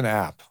 No, it's an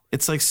app.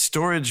 It's like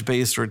storage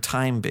based or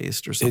time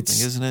based or something,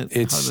 isn't it?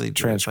 It's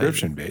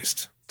transcription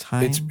based.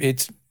 Time.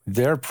 It's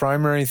their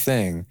primary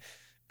thing.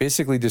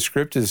 Basically,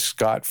 Descript is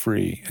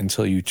scot-free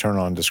until you turn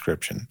on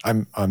description.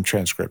 I'm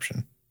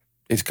transcription.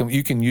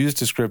 You can use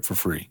Descript for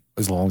free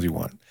as long as you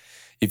want.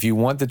 If you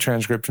want the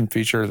transcription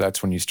feature,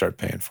 that's when you start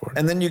paying for it.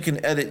 And then you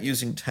can edit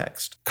using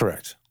text.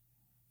 Correct.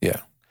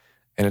 Yeah.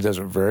 And it does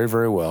it very,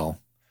 very well.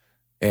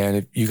 And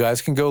if you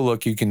guys can go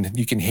look, you can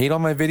hate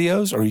on my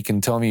videos or you can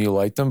tell me you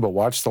like them, but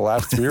watch the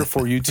last 3 or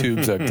 4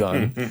 YouTubes I've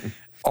done.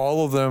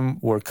 All of them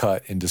were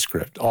cut in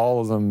Descript.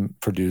 All of them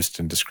produced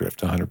in Descript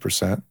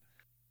 100%.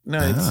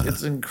 No,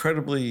 it's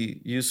incredibly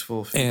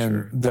useful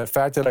feature. And the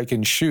fact that I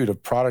can shoot a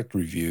product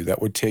review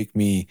that would take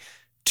me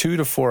 2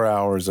 to 4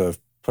 hours of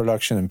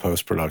production and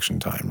post-production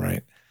time,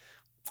 right?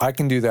 I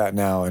can do that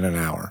now in an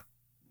hour.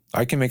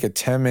 I can make a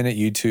 10-minute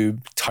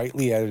YouTube,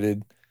 tightly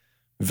edited,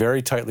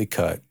 very tightly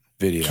cut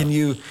video.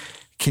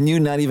 Can you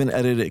not even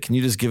edit it? Can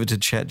you just give it to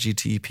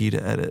ChatGTP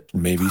to edit?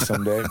 Maybe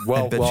someday.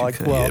 Well,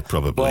 yeah,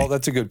 probably. Well,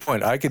 that's a good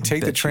point. I could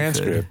take the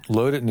transcript,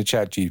 load it into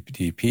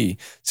ChatGTP,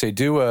 say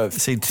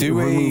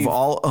remove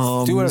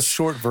all do a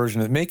short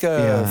version, make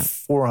a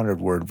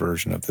 400-word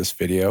version of this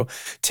video.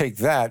 Take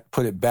that,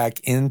 put it back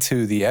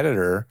into the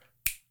editor,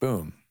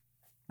 boom,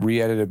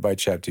 re-edited by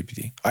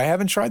ChatGPT. I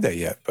haven't tried that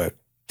yet, but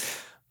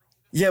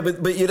yeah,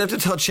 but you'd have to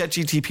tell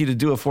ChatGTP to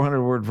do a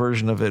 400-word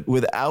version of it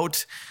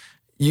without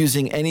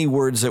using any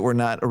words that were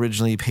not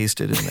originally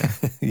pasted in there.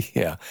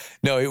 Yeah.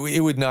 No,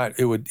 it would not.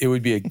 It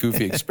would be a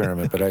goofy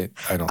experiment, but I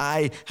don't.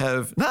 I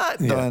have not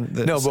done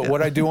this. No, but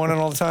what I do on it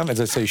all the time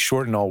is I say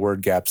shorten all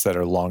word gaps that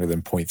are longer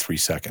than 0.3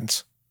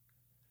 seconds.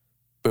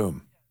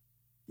 Boom.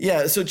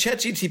 Yeah, so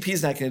ChatGTP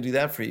is not going to do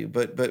that for you,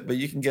 but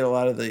you can get a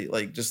lot of the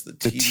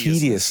the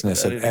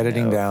tediousness of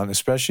editing down,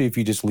 especially if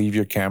you just leave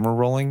your camera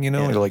rolling,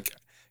 like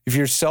if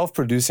you're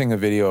self-producing a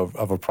video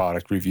of a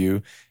product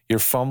review, you're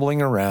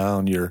fumbling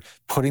around, you're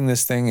putting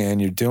this thing in,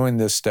 you're doing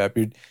this step,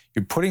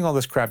 you're putting all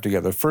this crap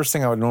together. The first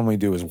thing I would normally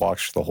do is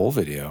watch the whole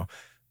video,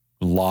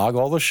 log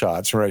all the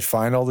shots, right?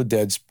 Find all the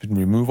dead,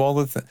 remove all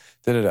the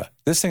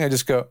This thing I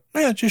just go,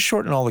 just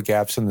shorten all the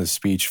gaps in the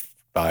speech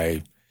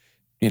by,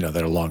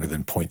 that are longer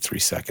than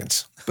 0.3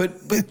 seconds. But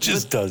it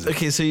just does it.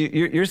 Okay, so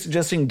you're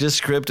suggesting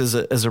Descript as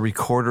a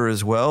recorder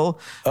as well?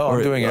 Oh,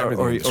 I'm doing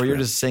everything. Or you're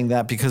just saying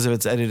that because of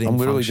its editing I'm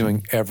literally function.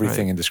 doing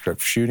everything in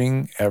Descript,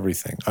 shooting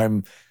everything.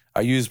 I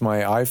use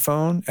my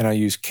iPhone and I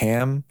use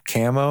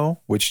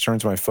Camo, which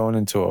turns my phone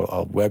into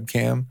a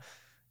webcam,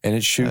 and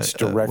it shoots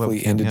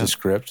directly into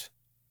Descript.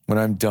 When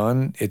I'm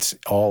done, it's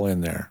all in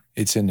there.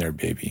 It's in there,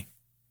 baby.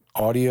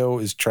 Audio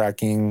is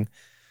tracking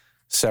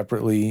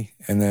separately,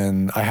 and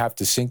then I have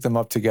to sync them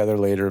up together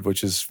later,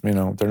 which is, they're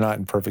not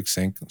in perfect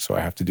sync, so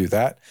I have to do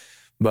that.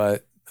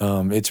 But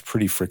it's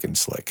pretty freaking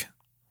slick.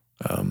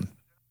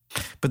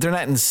 But they're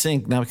not in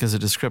sync, not because of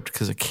Descript,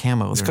 because of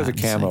Camo. It's because of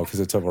Camo, because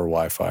it's over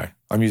Wi-Fi.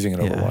 I'm using it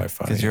over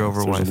Wi-Fi. Because you're over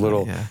Wi-Fi. There's a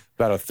little,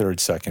 about a 1/3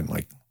 second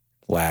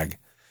lag.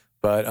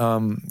 But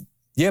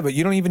but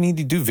you don't even need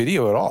to do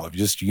video at all.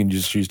 You can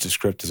just use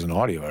Descript as an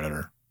audio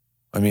editor.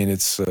 I mean,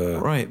 it's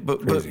right.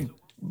 crazy.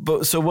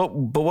 But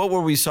what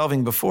were we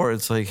solving before?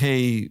 It's like,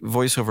 hey,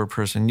 voiceover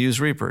person,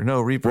 use Reaper.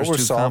 No, Reaper's too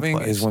complex. What we're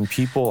solving is when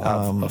people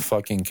have a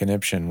fucking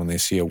conniption when they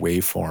see a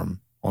waveform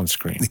on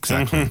screen.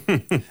 Exactly.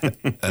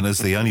 And as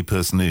the only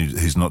person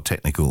who's not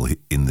technical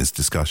in this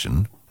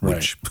discussion,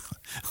 which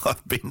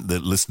I've been the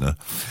listener,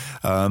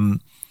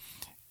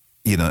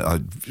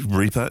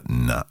 Reaper,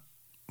 nah.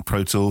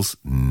 Pro Tools,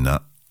 nah.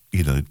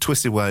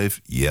 Twisted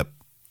Wave, yep.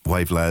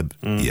 Wavelab,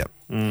 yep.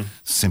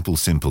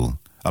 Simple.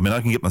 I mean,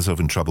 I can get myself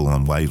in trouble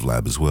on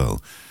Wavelab as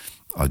well.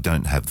 I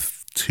don't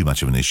have too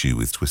much of an issue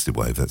with Twisted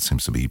Wave. That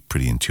seems to be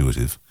pretty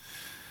intuitive.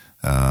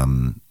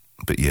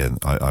 But yeah,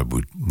 I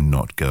would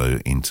not go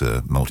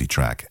into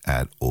multi-track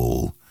at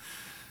all.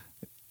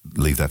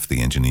 Leave that for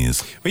the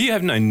engineers. Well, you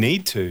have no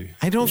need to.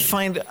 I don't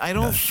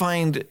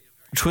find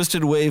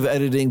Twisted Wave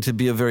editing to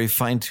be a very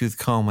fine-tooth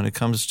comb when it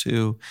comes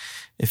to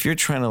if you're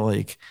trying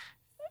to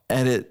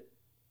edit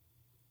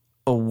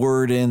a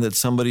word in that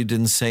somebody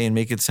didn't say and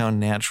make it sound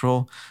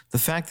natural. The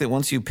fact that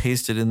once you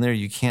paste it in there,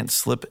 you can't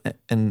slip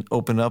and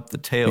open up the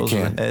tails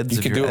or the heads you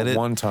of can your do edit. it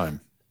one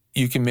time.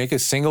 You can make a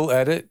single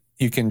edit.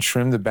 You can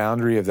trim the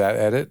boundary of that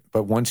edit,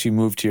 but once you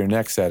move to your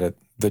next edit,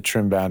 the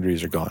trim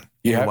boundaries are gone.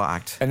 You're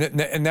locked. And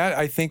that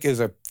I think is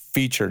a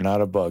feature,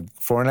 not a bug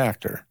for an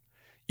actor.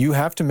 You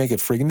have to make a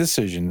friggin'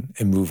 decision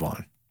and move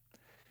on.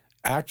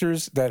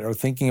 Actors that are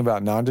thinking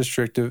about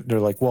non-destructive, they're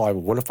like, well,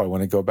 what if I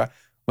want to go back?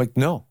 Like,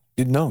 no,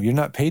 you're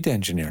not paid to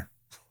engineer.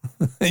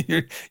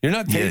 you're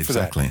not paid for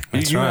that.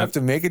 You have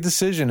to make a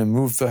decision and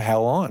move the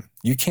hell on.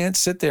 You can't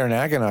sit there and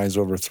agonize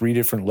over three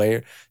different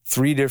what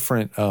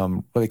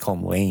they call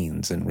them,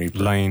 lanes in Reaper.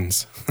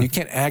 Lanes. You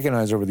can't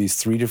agonize over these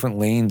three different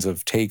lanes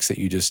of takes that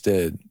you just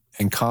did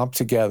and comp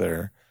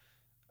together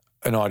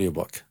an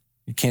audiobook.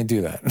 You can't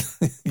do that.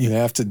 You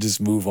have to just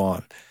move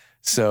on.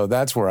 So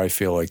that's where I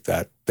feel like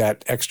that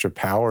extra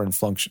power and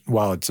function,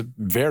 while it's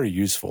very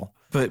useful.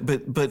 But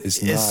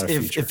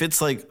if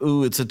it's like,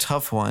 ooh, it's a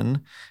tough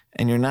one,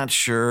 and you're not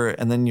sure,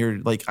 and then you're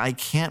like, I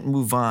can't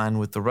move on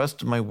with the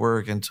rest of my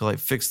work until I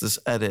fix this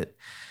edit.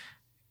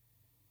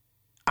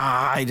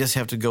 I just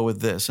have to go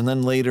with this. And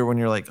then later when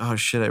you're like, oh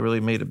shit, I really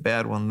made a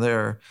bad one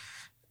there.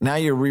 Now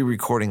you're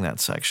re-recording that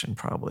section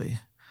probably.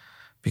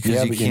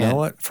 Because you know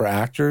what? For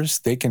actors,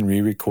 they can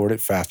re-record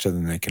it faster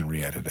than they can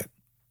re-edit it.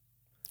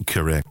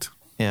 Correct.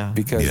 Yeah.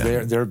 Because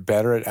they're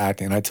better at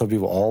acting. And I tell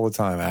people all the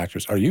time,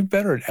 actors, are you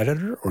better at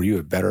editor or are you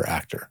a better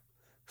actor?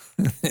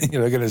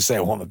 They're going to say,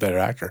 well, I'm a better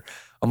actor.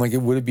 I'm like,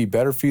 would it be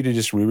better for you to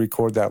just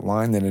re-record that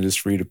line than it is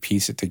for you to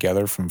piece it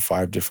together from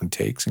 5 different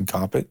takes and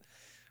comp it?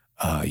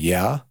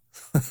 Yeah.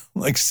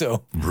 Like,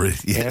 so.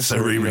 So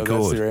re-record.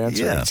 That's your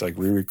answer. Yeah. It's like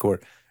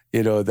re-record.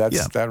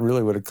 That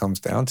really what it comes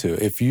down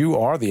to. If you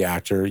are the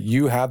actor,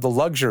 you have the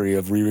luxury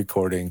of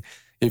re-recording.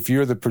 If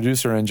you're the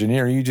producer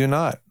engineer, you do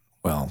not.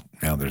 Well,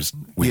 now there's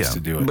ways to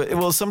do it.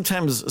 But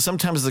sometimes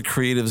the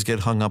creatives get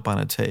hung up on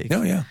a take.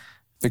 Oh yeah,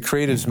 the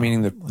creatives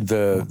meaning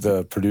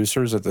the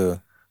producers at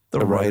the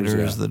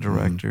writers, the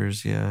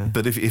directors. Yeah.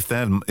 But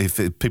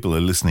if people are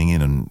listening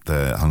in and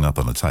they're hung up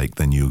on a take,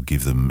 then you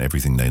give them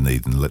everything they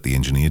need and let the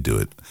engineer do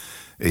it.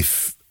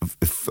 If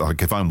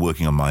I'm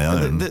working on my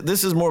own,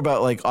 this is more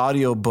about like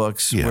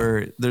audiobooks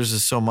where there's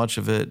just so much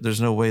of it.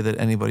 There's no way that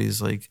anybody's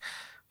like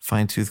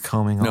fine-tooth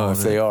combing all of it. No,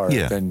 if they are,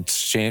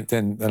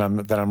 then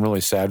I'm really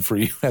sad for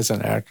you as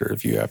an actor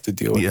if you have to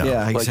deal with it.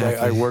 Yeah, exactly.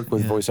 Like I work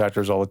with voice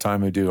actors all the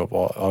time who do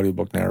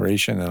audiobook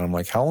narration, and I'm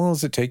like, how long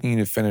is it taking you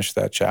to finish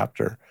that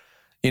chapter?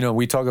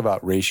 We talk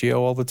about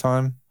ratio all the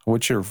time.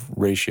 What's your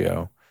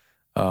ratio?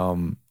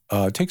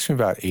 It takes me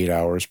about 8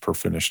 hours per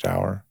finished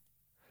hour.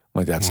 I'm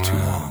like, that's too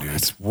long, dude.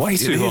 It's way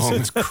too long.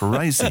 It's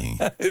crazy.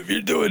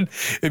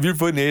 If you're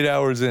putting 8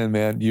 hours in,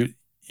 man, you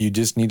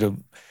just need to.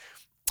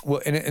 Well,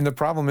 and the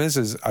problem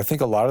is I think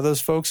a lot of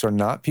those folks are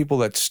not people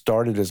that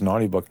started as an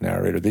audiobook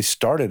narrator. They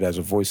started as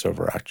a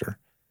voiceover actor.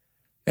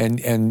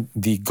 And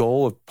the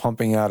goal of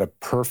pumping out a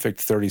perfect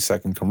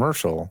 30-second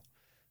commercial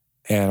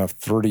and a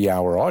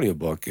 30-hour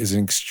audiobook is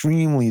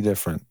extremely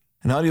different.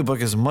 An audiobook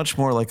is much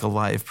more like a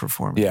live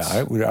performance. Yeah,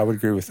 I would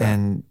agree with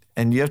that.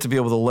 And you have to be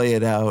able to lay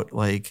it out.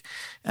 Like,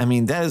 I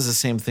mean, that is the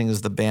same thing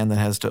as the band that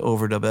has to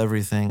overdub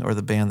everything, or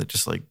the band that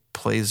just like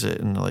plays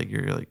it and like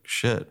you're like,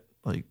 shit,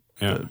 like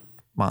the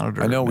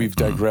monitor. I know we've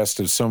digressed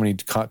to so many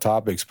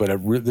topics, but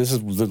this is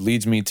what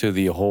leads me to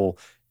the whole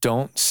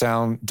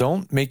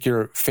don't make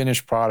your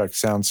finished product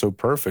sound so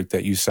perfect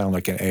that you sound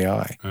like an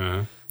AI.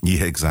 Uh-huh.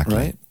 Yeah, exactly.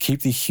 Right?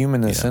 Keep the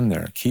humanness in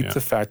there. Keep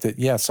the fact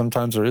that,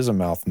 sometimes there is a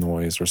mouth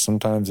noise or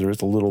sometimes there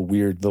is a little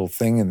weird little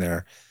thing in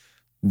there.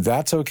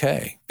 That's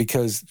okay,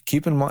 because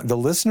keep in mind, the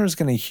listener is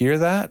going to hear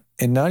that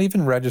and not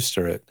even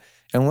register it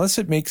unless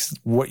it makes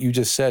what you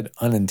just said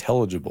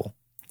unintelligible,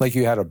 like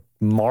you had a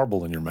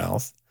marble in your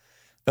mouth.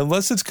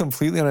 Unless it's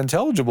completely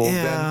unintelligible,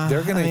 then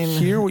they're going to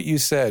hear what you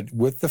said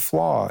with the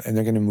flaw and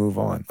they're going to move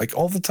on. Like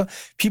all the time,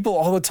 people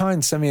all the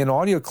time send me an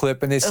audio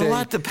clip and they say— a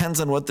lot depends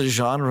on what the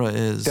genre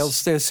is. They'll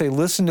say,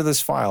 listen to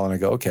this file. And I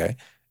go, okay.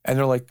 And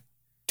they're like,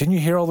 didn't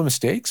you hear all the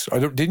mistakes? Or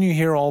didn't you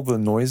hear all the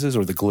noises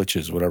or the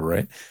glitches, whatever,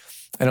 right?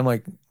 And I'm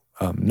like,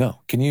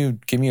 no. Can you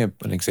give me an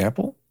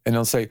example? And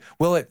they'll say,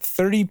 well, at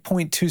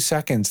 30.2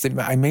 seconds,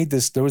 I made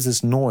this, there was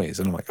this noise.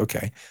 And I'm like,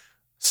 okay.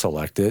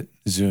 Select it,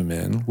 zoom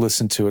in,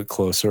 listen to it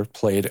closer,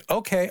 play it.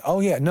 Okay.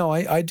 Oh yeah. No,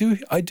 I do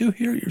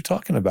hear what you're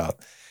talking about.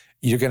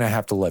 You're going to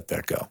have to let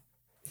that go.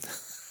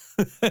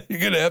 You're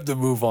going to have to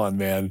move on,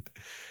 man.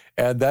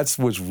 And that's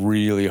what's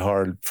really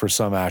hard for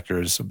some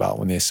actors about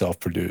when they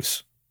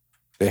self-produce.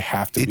 They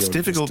have to. It's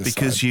difficult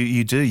because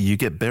you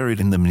get buried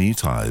in the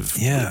minutiae.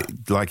 Yeah.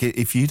 Like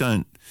if you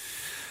don't.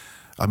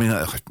 I mean,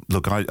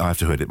 look, I have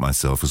to edit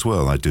myself as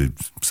well. I do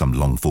some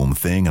long form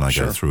thing and I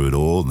go through it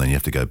all, and then you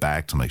have to go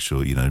back to make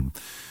sure you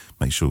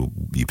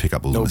pick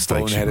up all the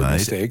mistakes you made.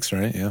 Mistakes,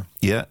 right? Yeah.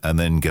 Yeah, and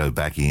then go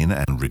back in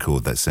and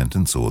record that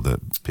sentence or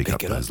pick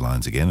up those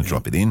lines again and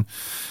drop it in.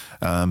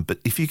 But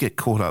if you get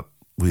caught up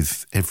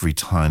with every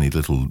tiny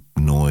little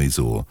noise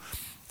or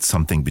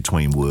something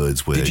between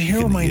words where Did you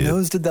hear when my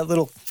nose did that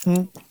little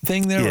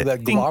thing there, or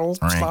that glottal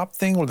stop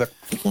thing, or that?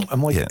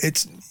 I'm like,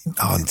 it's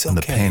and okay.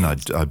 the pen,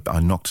 I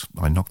knocked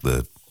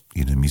the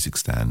music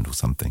stand or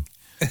something.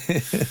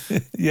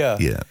 Yeah.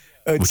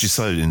 Which is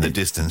so in the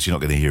distance, you're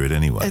not going to hear it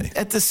anyway.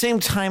 At the same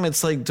time,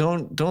 it's like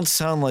don't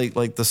sound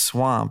like the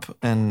swamp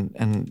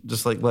and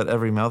just like let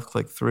every mouth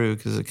click through,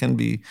 because it can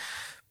be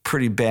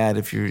pretty bad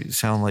if you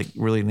sound like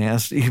really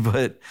nasty.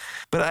 But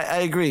I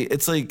agree.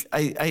 It's like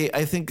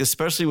I think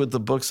especially with the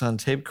books on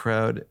Tape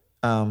Crowd,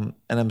 and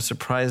I'm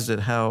surprised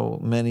at how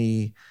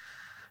many.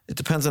 It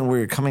depends on where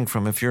you're coming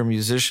from. If you're a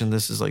musician,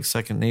 this is like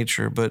second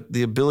nature. But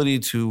the ability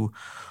to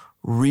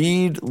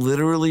read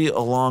literally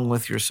along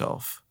with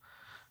yourself.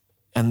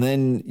 And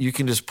then you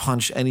can just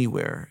punch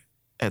anywhere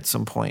at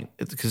some point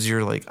because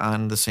you're like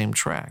on the same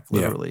track,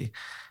 literally.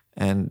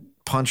 Yeah. And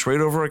punch right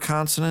over a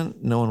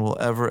consonant, no one will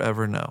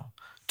ever know.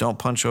 Don't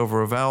punch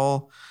over a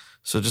vowel.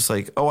 So just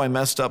like, I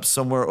messed up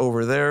somewhere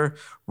over there,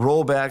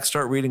 roll back,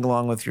 start reading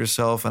along with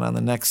yourself, and on the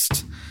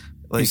next...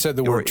 you said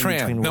the word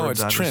tran. No,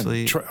 it's trin.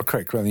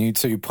 Okay,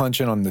 so you punch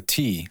in on the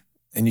T,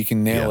 and you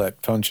can nail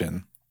that punch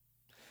in.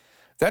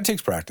 That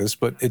takes practice,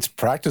 but it's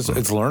practice.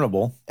 It's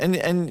learnable,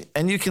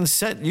 and you can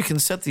set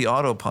the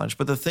auto punch.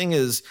 But the thing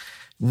is,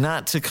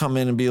 not to come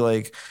in and be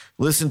like,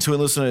 listen to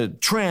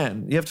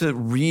Tran. You have to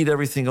read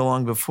everything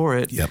along before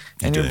it. Yep,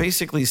 you're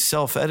basically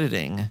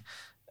self-editing,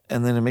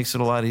 and then it makes it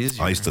a lot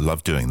easier. I used to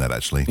love doing that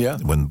actually. Yeah.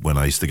 When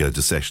I used to go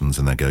to sessions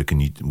and they go,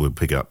 we'll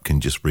pick up, can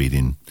you just read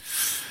in,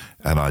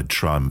 and I'd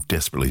try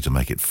desperately to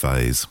make it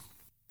phase.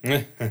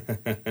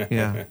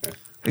 Yeah.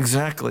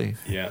 Exactly.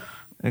 Yeah.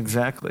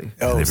 Exactly.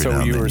 Oh, so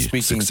you were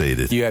speaking.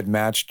 Succeeded. You had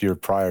matched your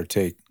prior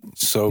take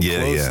so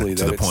closely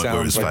that to the point where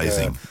it was like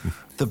phasing.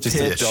 The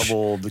pitch,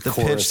 double, the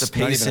chorus, pitch, the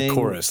pacing, not even a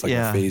chorus, like a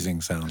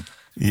phasing sound.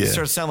 Yeah. It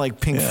starts to sound like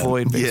Pink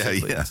Floyd,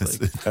 basically. Yeah.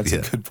 That's a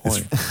good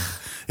point.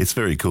 It's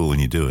very cool when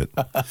you do it.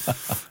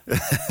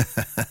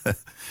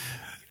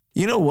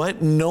 You know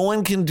what? No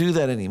one can do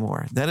that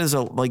anymore. That is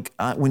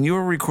when you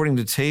were recording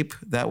the tape,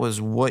 that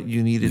was what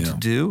you needed to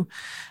do.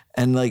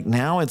 And like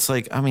now it's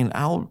like,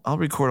 I'll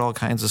record all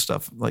kinds of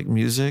stuff like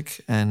music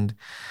and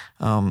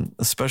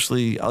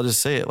especially, I'll just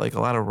say it, like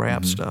a lot of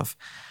rap stuff.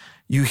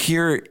 You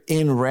hear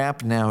in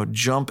rap now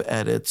jump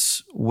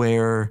edits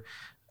where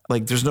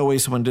like there's no way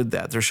someone did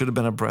that. There should have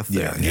been a breath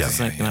there. It's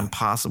like an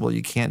impossible.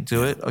 You can't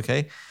do it.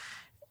 Okay.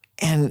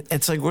 And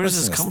it's like, where does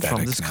this come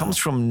from? This comes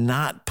from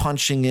not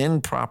punching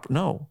in proper.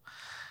 No.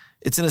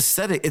 It's an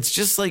aesthetic. It's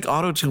just like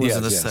auto-tune was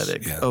an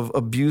aesthetic of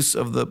abuse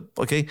of the,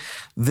 okay?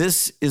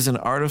 This is an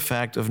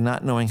artifact of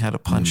not knowing how to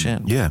punch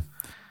in. Yeah.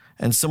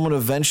 And someone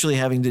eventually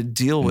having to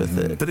deal with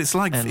it. But it's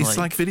like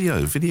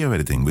video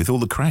editing with all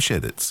the crash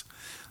edits.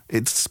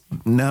 It's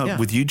now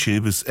with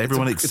YouTube,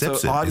 everyone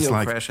accepts it. Audio it's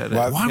like, crash edit.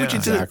 Why would you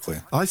do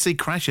it? I see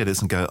crash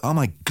edits and go, oh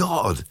my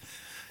God.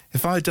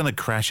 If I had done a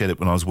crash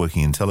edit when I was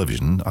working in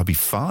television, I'd be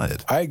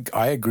fired.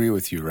 I agree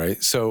with you,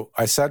 right? So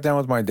I sat down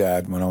with my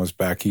dad when I was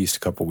back east a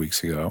couple of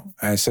weeks ago,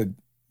 and I said,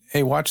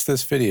 "Hey, watch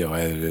this video I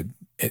edited.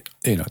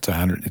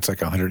 It's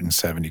like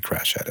 170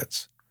 crash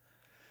edits,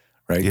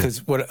 right?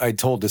 Because what I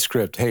told the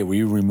script, hey, will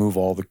you remove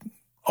all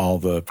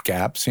the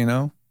gaps?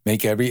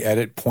 Make every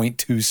edit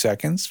 0.2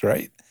 seconds,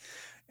 right?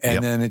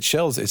 And then it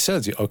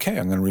says, okay,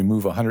 I'm going to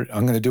remove 100.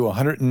 I'm going to do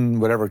 100 and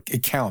whatever.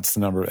 It counts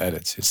the number of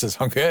edits. It says,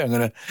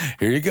 okay,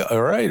 here you go.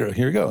 All right, or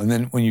here you go. And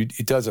then when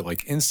it does it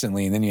like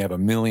instantly, and then you have a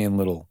million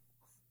little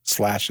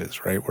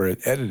slashes, right, where it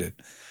edited.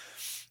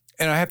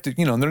 And I have to,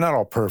 they're not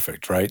all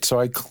perfect, right? So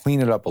I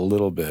clean it up a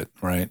little bit,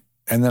 right?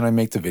 And then I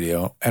make the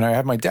video, and I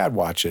have my dad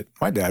watch it.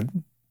 My dad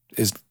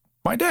is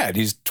my dad.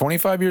 He's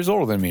 25 years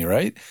older than me,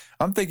 right?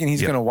 I'm thinking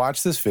he's going to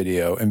watch this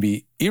video and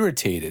be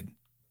irritated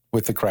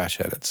with the crash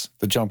edits,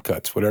 the jump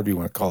cuts, whatever you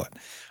want to call it.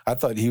 I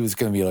thought he was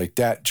going to be like,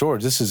 Dad,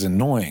 George, this is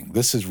annoying.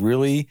 This is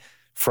really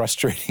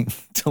frustrating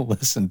to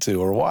listen to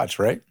or watch,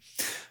 right?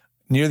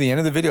 Near the end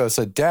of the video, I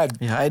said, Dad.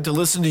 Yeah, I had to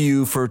listen to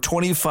you for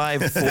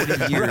 25,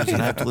 40 years, and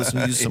I have to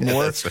listen to you some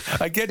more.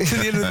 I get to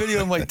the end of the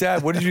video, I'm like,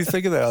 Dad, what did you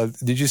think of that?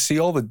 Did you see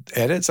all the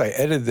edits? I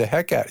edited the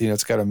heck out.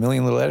 It's got a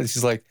million little edits.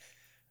 He's like,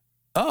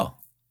 oh,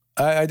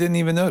 I didn't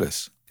even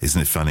notice.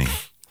 Isn't it funny?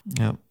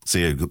 Yeah.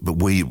 See,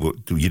 but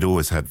you'd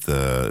always have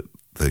the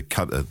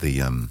cut of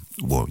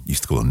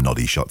used to call them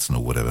noddy shots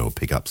or whatever, or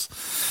pickups.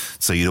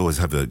 So you'd always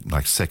have a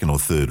second or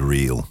third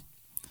reel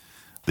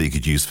that you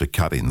could use for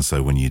cut-in.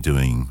 So when you're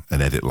doing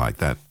an edit like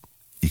that,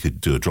 you could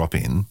do a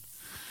drop-in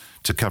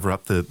to cover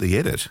up the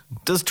edit.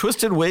 Does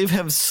Twisted Wave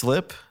have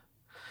slip?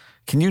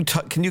 Can you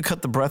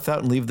cut the breath out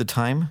and leave the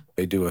time?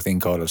 They do a thing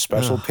called a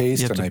special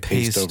paste, and I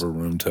paste over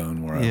room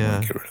tone where I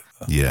want to get rid of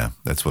them. Yeah,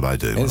 that's what I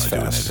do when I do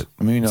an edit.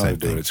 You know how to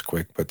do it. It's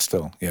quick, but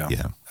still, yeah,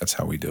 that's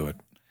how we do it.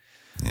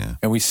 Yeah.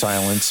 And we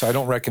silence. I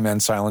don't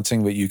recommend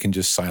silencing, but you can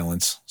just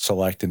silence.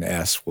 Select an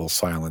S will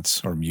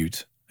silence or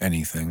mute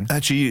anything.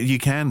 Actually, you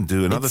can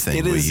do another thing.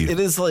 It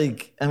is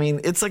like,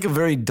 it's like a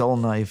very dull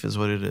knife is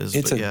what it is.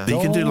 It's you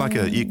can do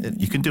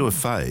you can do a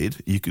fade.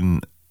 You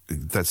can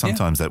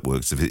sometimes that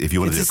works if you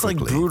want to do it It's like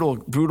quickly.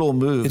 brutal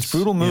moves. It's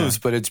brutal moves,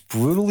 but it's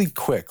brutally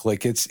quick.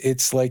 Like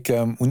it's like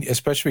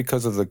especially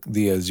because of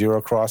the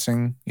zero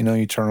crossing.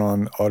 You turn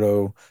on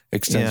auto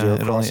extend zero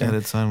it crossing. only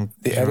edits on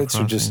the zero edits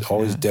are just crossings,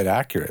 always dead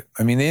accurate.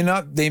 I mean, they're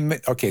not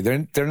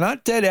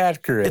dead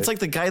accurate. It's like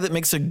the guy that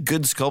makes a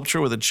good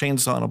sculpture with a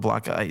chainsaw and a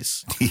block of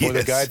ice. Or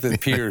the guy at the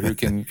pier who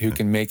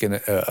can make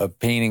a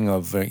painting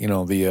of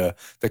the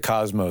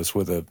cosmos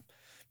with a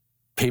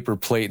paper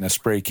plate and a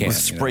spray can. With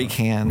spray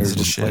cans and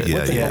just shit. like,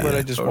 what the hell did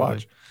I just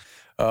watch?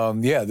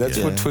 That's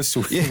what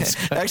Twisted Wheels.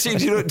 Yeah. Actually,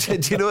 do you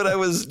know what I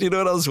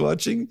was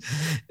watching?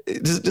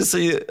 Just so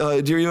you,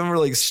 do you remember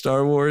like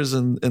Star Wars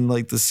and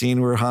like the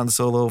scene where Han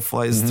Solo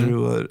flies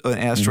through an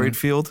asteroid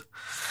field?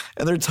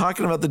 And they're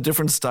talking about the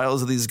different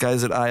styles of these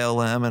guys at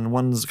ILM, and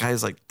one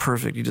guy's like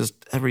perfect. He just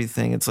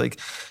everything. It's like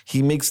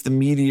he makes the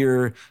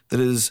meteor that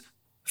is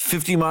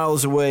 50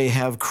 miles away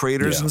have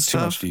craters and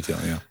stuff. Too much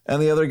detail, yeah.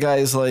 And the other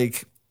guy's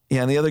like,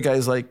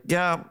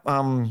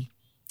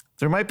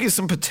 there might be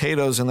some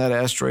potatoes in that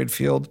asteroid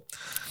field.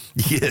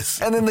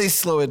 Yes. And then they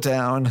slow it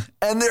down,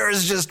 and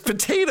there's just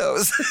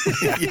potatoes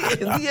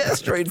in the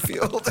asteroid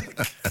field.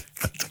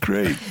 It's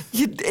great.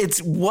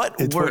 It's what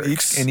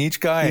works. Each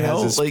guy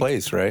has his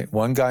place, right?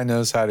 One guy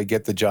knows how to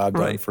get the job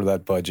done for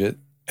that budget,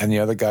 and the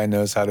other guy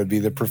knows how to be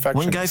the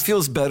perfectionist. One guy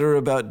feels better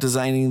about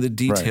designing the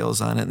details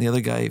on it, and the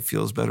other guy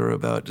feels better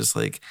about just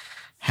like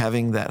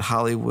having that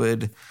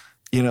Hollywood,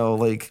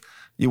 like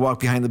you walk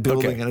behind the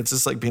building and it's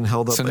just like being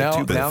held up by two.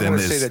 Now I'm going to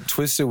say that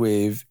Twisted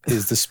Wave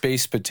is the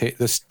space potato,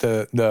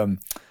 the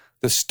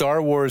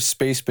Star Wars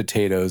space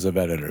potatoes of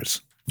editors.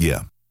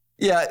 Yeah.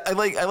 Yeah, I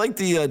like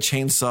the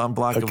chainsaw and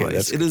block of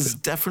ice. It is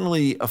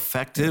definitely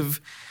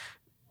effective,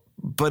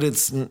 but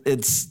it's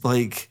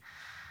like,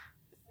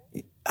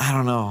 I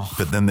don't know.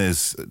 But then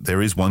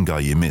there is one guy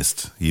you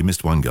missed. You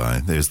missed one guy.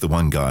 There's the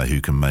one guy who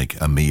can make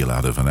a meal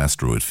out of an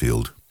asteroid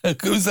field.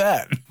 Who's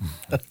that?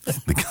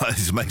 The guy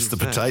who makes the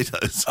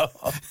potatoes.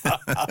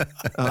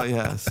 Oh,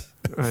 yes.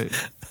 Right.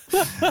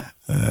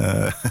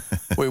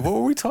 Wait, what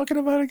were we talking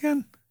about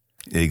again?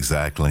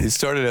 Exactly. It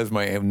started as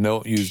my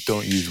don't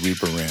use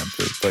Reaper ramp,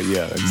 but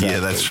yeah, exactly. Yeah,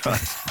 that's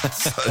right.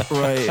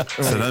 Right.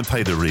 So don't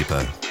pay the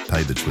Reaper,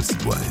 pay the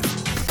Twisted Wave.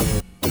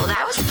 Well,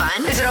 that was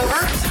fun. Is it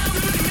over?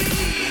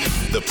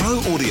 The Pro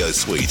Audio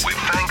Suite, with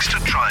thanks to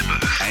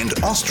TriBooth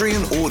and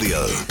Austrian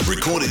Audio.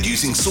 Recorded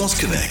using Source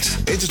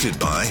Connect. Edited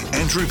by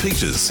Andrew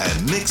Peters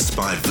and mixed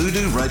by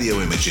Voodoo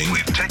Radio Imaging.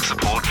 With tech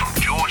support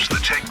from George the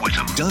Tech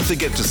Whittam. Don't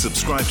forget to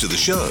subscribe to the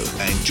show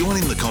and join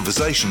in the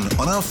conversation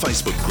on our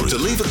Facebook group. To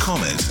leave a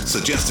comment,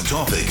 suggest a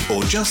topic,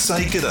 or just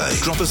say g'day,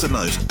 drop us a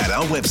note at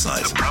our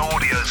website,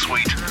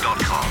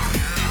 theproaudiosuite.com.